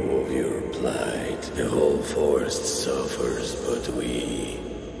know of your plight. The whole forest suffers, but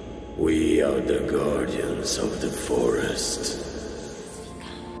we are the guardians of the forest.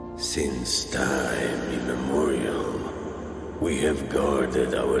 Since time immemorial, we have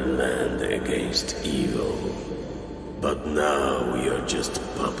guarded our land against evil. But now we are just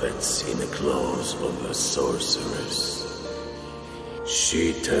puppets in the claws of a sorceress.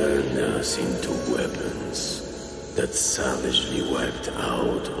 She turned us into weapons that savagely wiped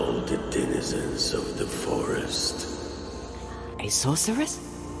out all the denizens of the forest. A sorceress?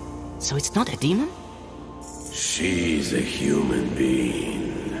 So it's not a demon? She's a human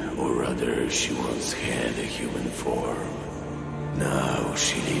being, or rather, she once had a human form. Now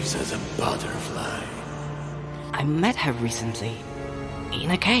she lives as a butterfly. I met her recently,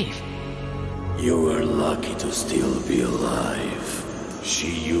 in a cave. You were lucky to still be alive.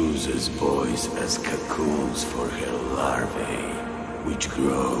 She uses boys as cocoons for her larvae, which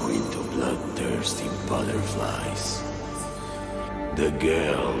grow into bloodthirsty butterflies. The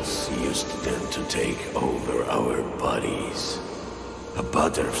girls used them to take over our bodies. A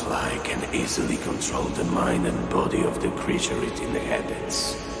butterfly can easily control the mind and body of the creature it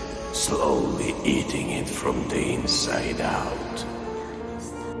inhabits, slowly eating it from the inside out.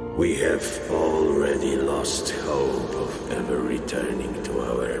 We have already lost hope of ever returning to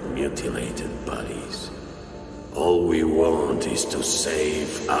our mutilated bodies. All we want is to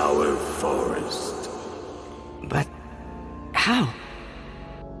save our forest. But how?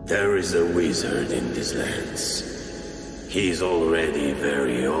 There is a wizard in these lands. He's already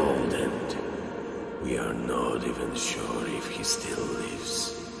very old and we are not even sure if he still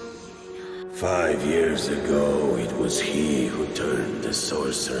lives. 5 years ago, it was he who turned the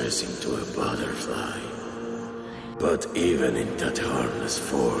sorceress into a butterfly. But even in that harmless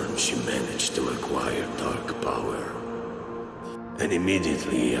form, she managed to acquire dark power. And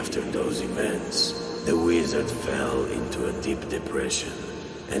immediately after those events, the wizard fell into a deep depression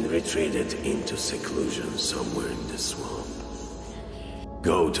and retreated into seclusion somewhere in the swamp.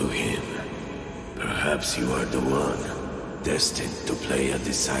 Go to him. Perhaps you are the one destined to play a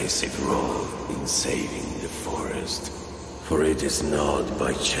decisive role in saving the forest. For it is not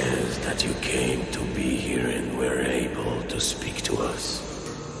by chance that you came to be here and were able to speak to us.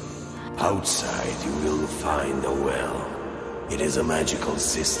 Outside you will find a well. It is a magical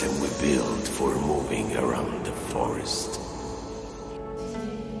system we built for moving around the forest.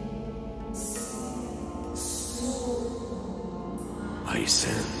 I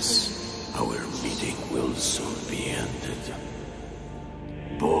sense our meeting will soon be ended.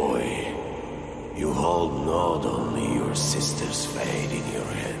 Boy, you hold not only your sister's fate in your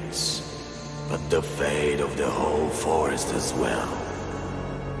hands, but the fate of the whole forest as well.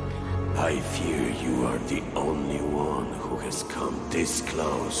 I fear you are the only one who has come this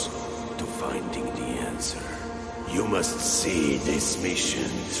close to finding the answer. You must see this mission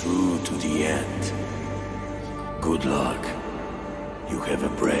through to the end. Good luck. You have a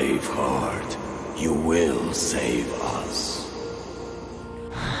brave heart. You will save us.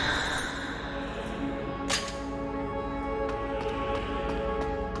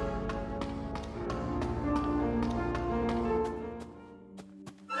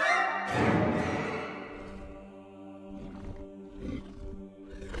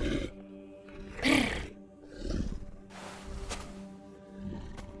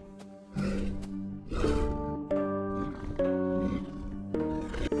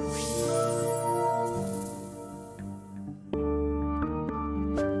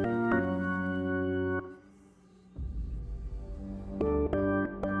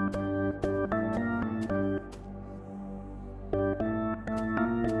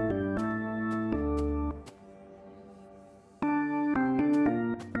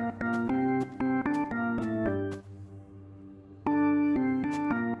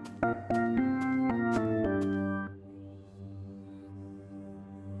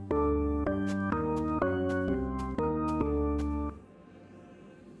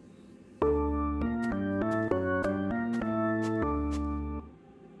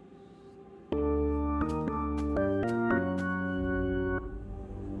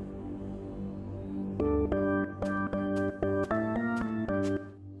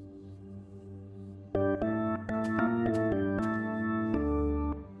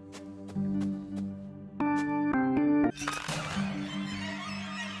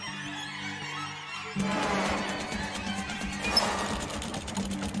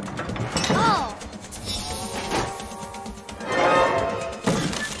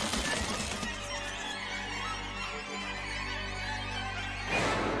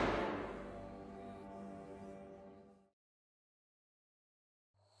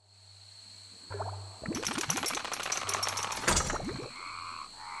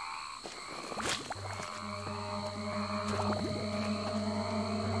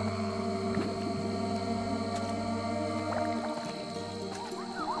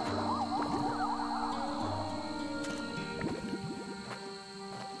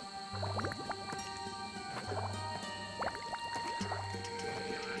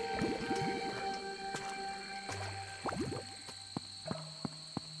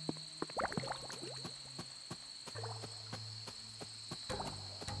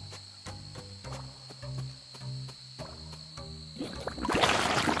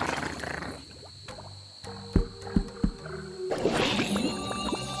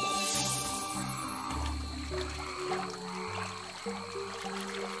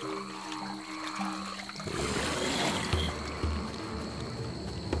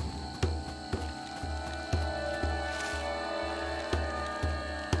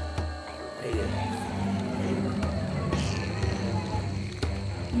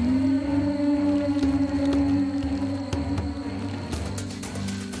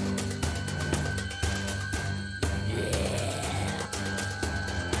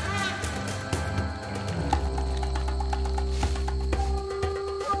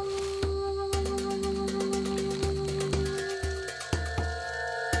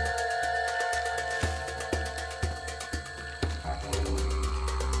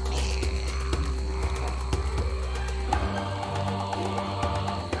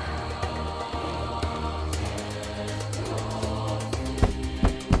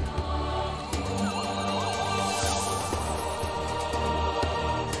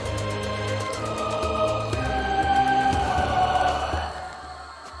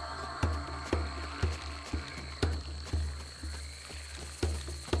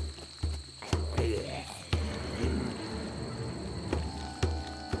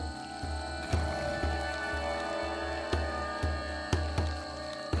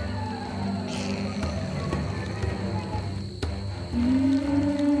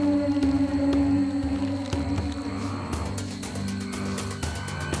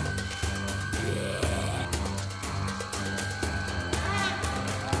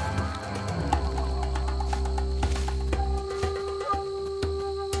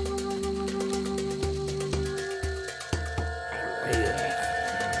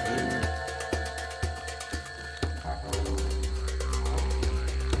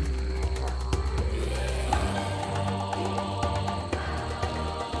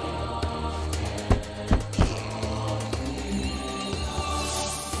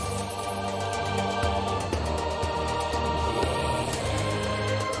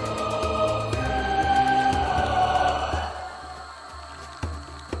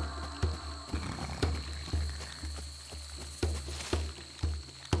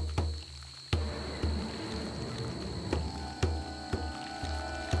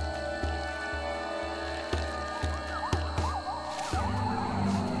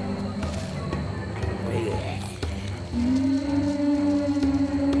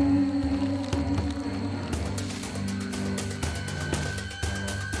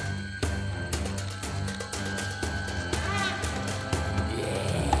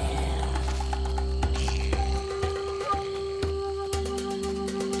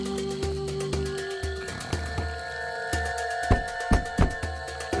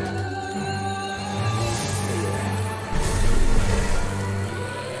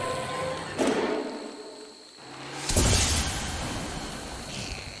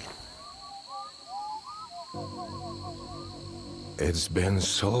 It's been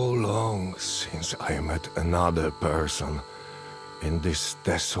so long since I met another person in these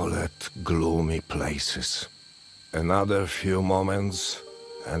desolate, gloomy places. Another few moments,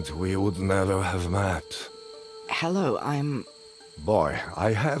 and we would never have met. Hello, I'm... Boy,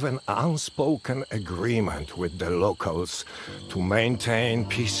 I have an unspoken agreement with the locals to maintain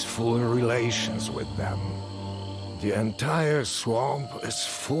peaceful relations with them. The entire swamp is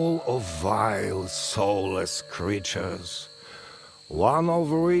full of vile, soulless creatures. One of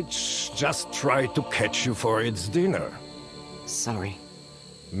which just tried to catch you for its dinner. Sorry.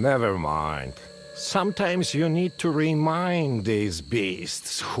 Never mind. Sometimes you need to remind these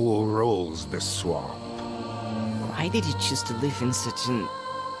beasts who rules the swamp. Why did you choose to live in such an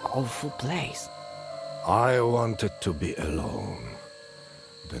awful place? I wanted to be alone.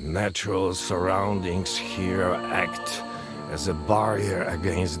 The natural surroundings here act as a barrier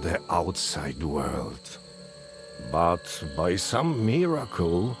against the outside world. But by some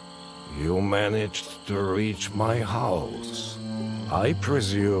miracle, you managed to reach my house. I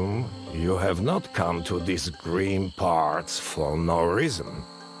presume you have not come to these green parts for no reason.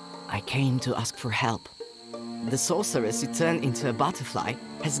 I came to ask for help. The sorceress who turned into a butterfly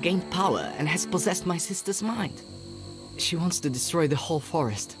has gained power and has possessed my sister's mind. She wants to destroy the whole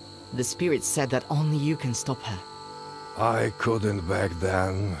forest. The spirit said that only you can stop her. I couldn't back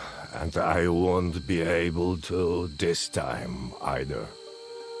then, and I won't be able to this time either.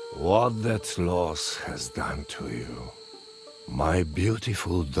 What that loss has done to you. My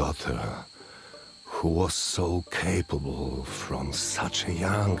beautiful daughter, who was so capable from such a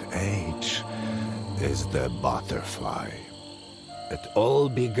young age, is the butterfly. It all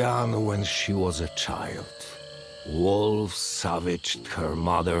began when she was a child. Wolves savaged her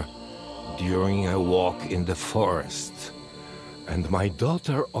mother during a walk in the forest, and my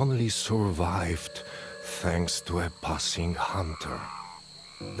daughter only survived thanks to a passing hunter.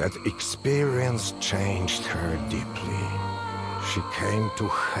 That experience changed her deeply. She came to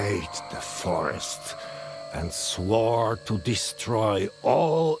hate the forest and swore to destroy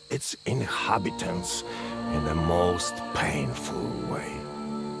all its inhabitants in the most painful way.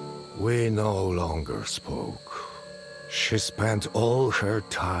 We no longer spoke. She spent all her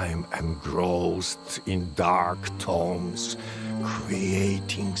time engrossed in dark tomes,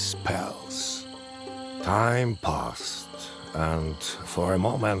 creating spells. Time passed, and for a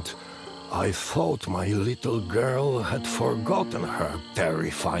moment, I thought my little girl had forgotten her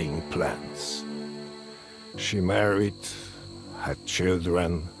terrifying plans. She married, had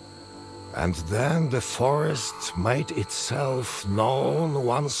children, and then the forest made itself known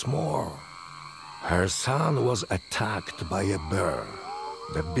once more. Her son was attacked by a bear.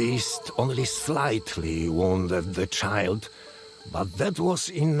 The beast only slightly wounded the child, but that was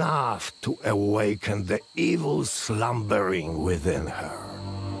enough to awaken the evil slumbering within her.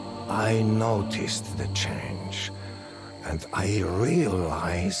 I noticed the change, and I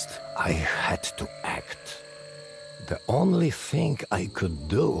realized I had to act. The only thing I could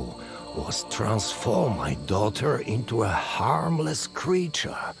do was transform my daughter into a harmless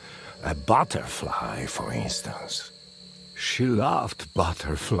creature, a butterfly, for instance. She loved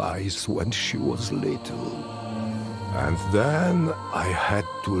butterflies when she was little. And then I had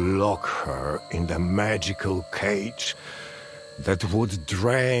to lock her in the magical cage that would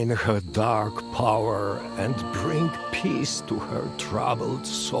drain her dark power and bring peace to her troubled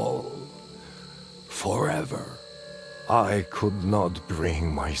soul. Forever. I could not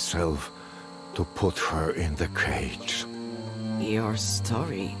bring myself to put her in the cage. Your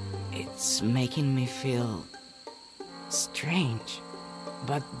story, it's making me feel strange.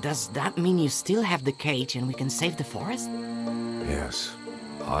 But does that mean you still have the cage and we can save the forest? Yes,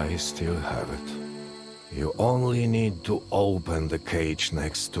 I still have it. You only need to open the cage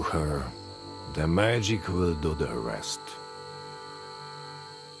next to her. The magic will do the rest.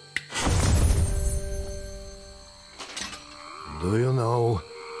 Do you know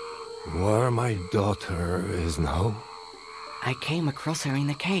where my daughter is now? I came across her in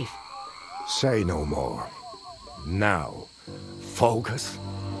the cave. Say no more. Now, focus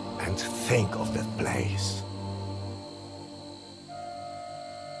and think of that place.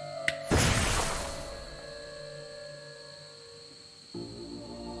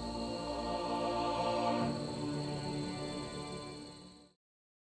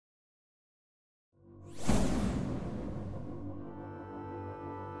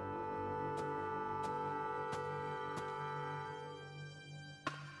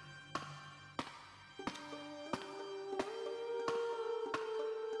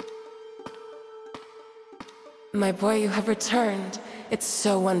 My boy, you have returned. It's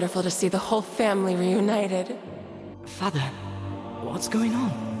so wonderful to see the whole family reunited. Father, what's going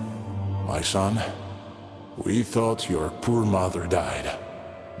on? My son, we thought your poor mother died,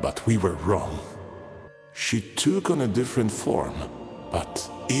 but we were wrong. She took on a different form, but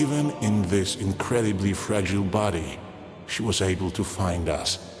even in this incredibly fragile body, she was able to find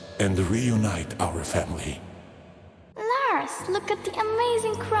us and reunite our family. Lars, look at the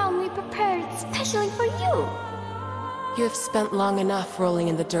amazing crown we prepared especially for you. You have spent long enough rolling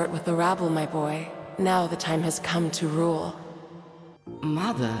in the dirt with the rabble, my boy. Now the time has come to rule.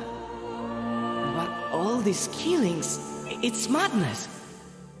 Mother, but all these killings, it's madness.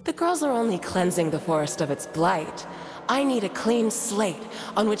 The girls are only cleansing the forest of its blight. I need a clean slate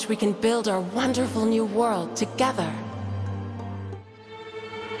on which we can build our wonderful new world together.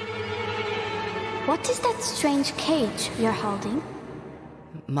 What is that strange cage you're holding?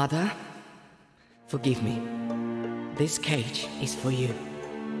 Mother, forgive me. This cage is for you.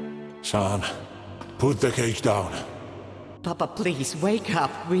 Son, put the cage down. Papa, please, wake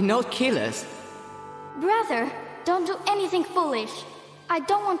up. We're not killers. Brother, don't do anything foolish. I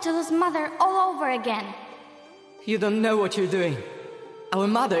don't want to lose Mother all over again. You don't know what you're doing. Our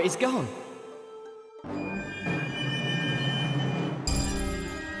mother is gone.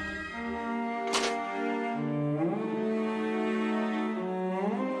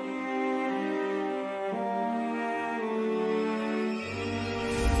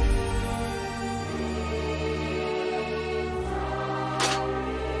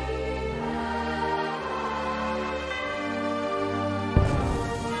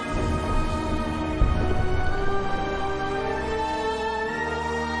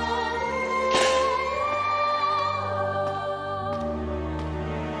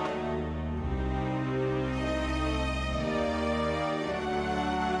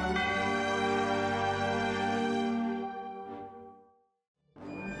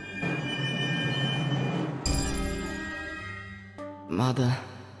 Mother,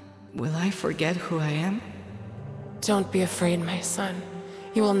 will I forget who I am? Don't be afraid, my son.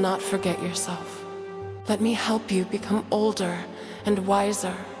 You will not forget yourself. Let me help you become older and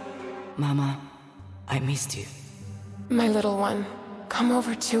wiser. Mama, I missed you. My little one, come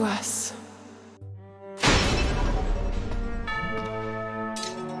over to us.